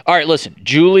on this. All right, listen,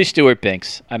 Julie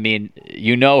Stewart-Binks. I mean,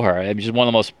 you know her. I'm just one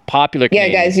of the most popular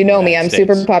Canadians. Yeah, guys, you know me. I'm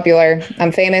super popular.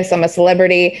 I'm famous. I'm a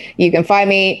celebrity. You can find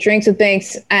me, Drinks with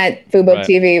Binks, at Fubo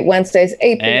TV, Wednesdays,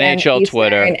 8 p.m. NHL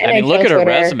Twitter. I mean, look at her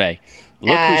resume.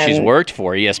 Look who she's worked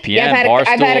for, ESPN, Barstool,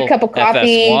 I've had a cup of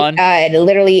coffee FS1.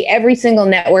 Literally every single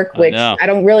network, which I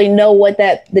don't really know what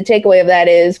the takeaway of that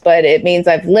is, but it means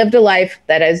I've lived a life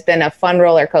that has been a fun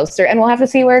roller coaster, and we'll have to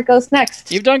see where it goes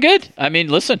next. You've done good. I mean,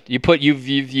 listen, you've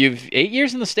 8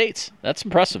 years in the States. That's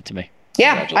impressive to me.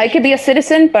 Yeah, I could be a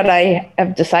citizen, but I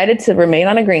have decided to remain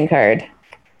on a green card.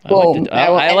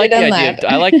 I like the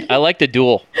idea. I like the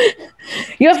dual.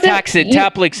 You have tax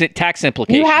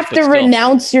implications. You have to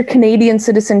renounce your Canadian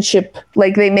citizenship,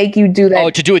 like they make you do that. Oh,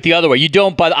 to do it the other way. You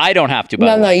don't, but I don't have to.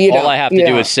 No, you don't. All I have to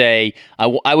do is say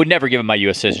I would never give him my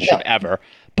U.S. citizenship ever.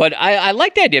 But I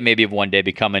like the idea maybe of one day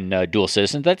becoming dual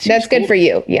citizen. That's good for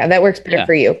you. Yeah, that works better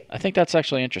for you. I think that's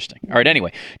actually interesting. All right.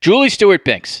 Anyway, Julie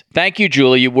Stewart-Binks. Thank you,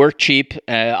 Julie. You work cheap,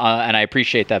 and I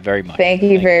appreciate that very much. Thank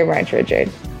you very much, Richard.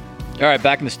 All right,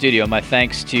 back in the studio. My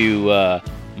thanks to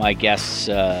my guests,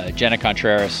 Jenna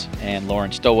Contreras and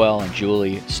Lauren Stowell and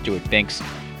Julie Stewart-Binks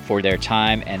for their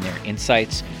time and their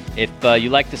insights. If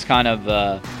you like this kind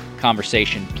of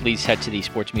conversation, please head to the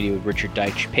Sports Media with Richard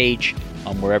Deitch page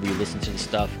wherever you listen to the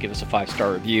stuff. Give us a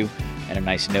 5-star review and a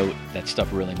nice note. That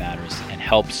stuff really matters and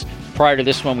helps. Prior to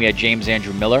this one, we had James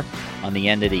Andrew Miller on the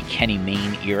end of the Kenny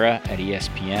Mayne era at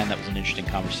ESPN. That was an interesting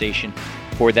conversation.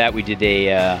 Before that, we did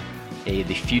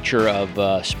the future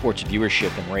of sports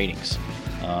viewership and ratings,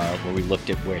 where we looked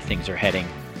at where things are heading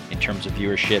in terms of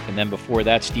viewership. And then before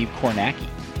that, Steve Kornacki,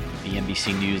 the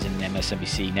NBC News and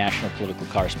MSNBC national political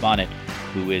correspondent,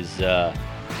 who is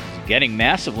getting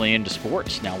massively into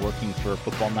sports, now working for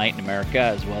Football Night in America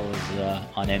as well as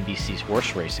on NBC's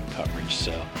horse racing coverage.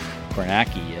 So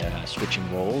Kornacki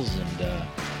switching roles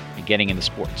and getting into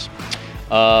sports.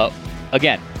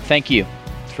 Again, thank you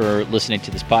for listening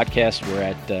to this podcast.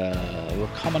 We're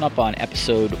coming up on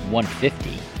episode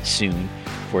 150 soon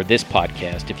for this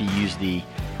podcast. If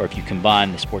you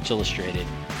combine the Sports Illustrated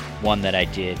one that I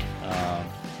did,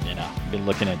 I've been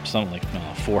looking at something like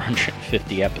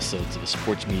 450 episodes of a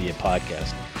sports media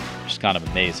podcast, which is kind of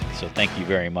amazing. So thank you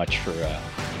very much for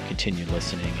continued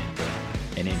listening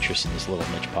and interest in this little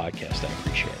niche podcast. I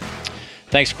appreciate it.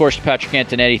 Thanks, of course, to Patrick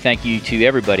Antonetti. Thank you to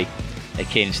everybody at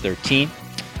Cadence 13.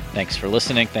 Thanks for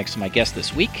listening. Thanks to my guest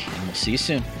this week, and we'll see you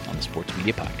soon on the Sports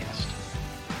Media Podcast.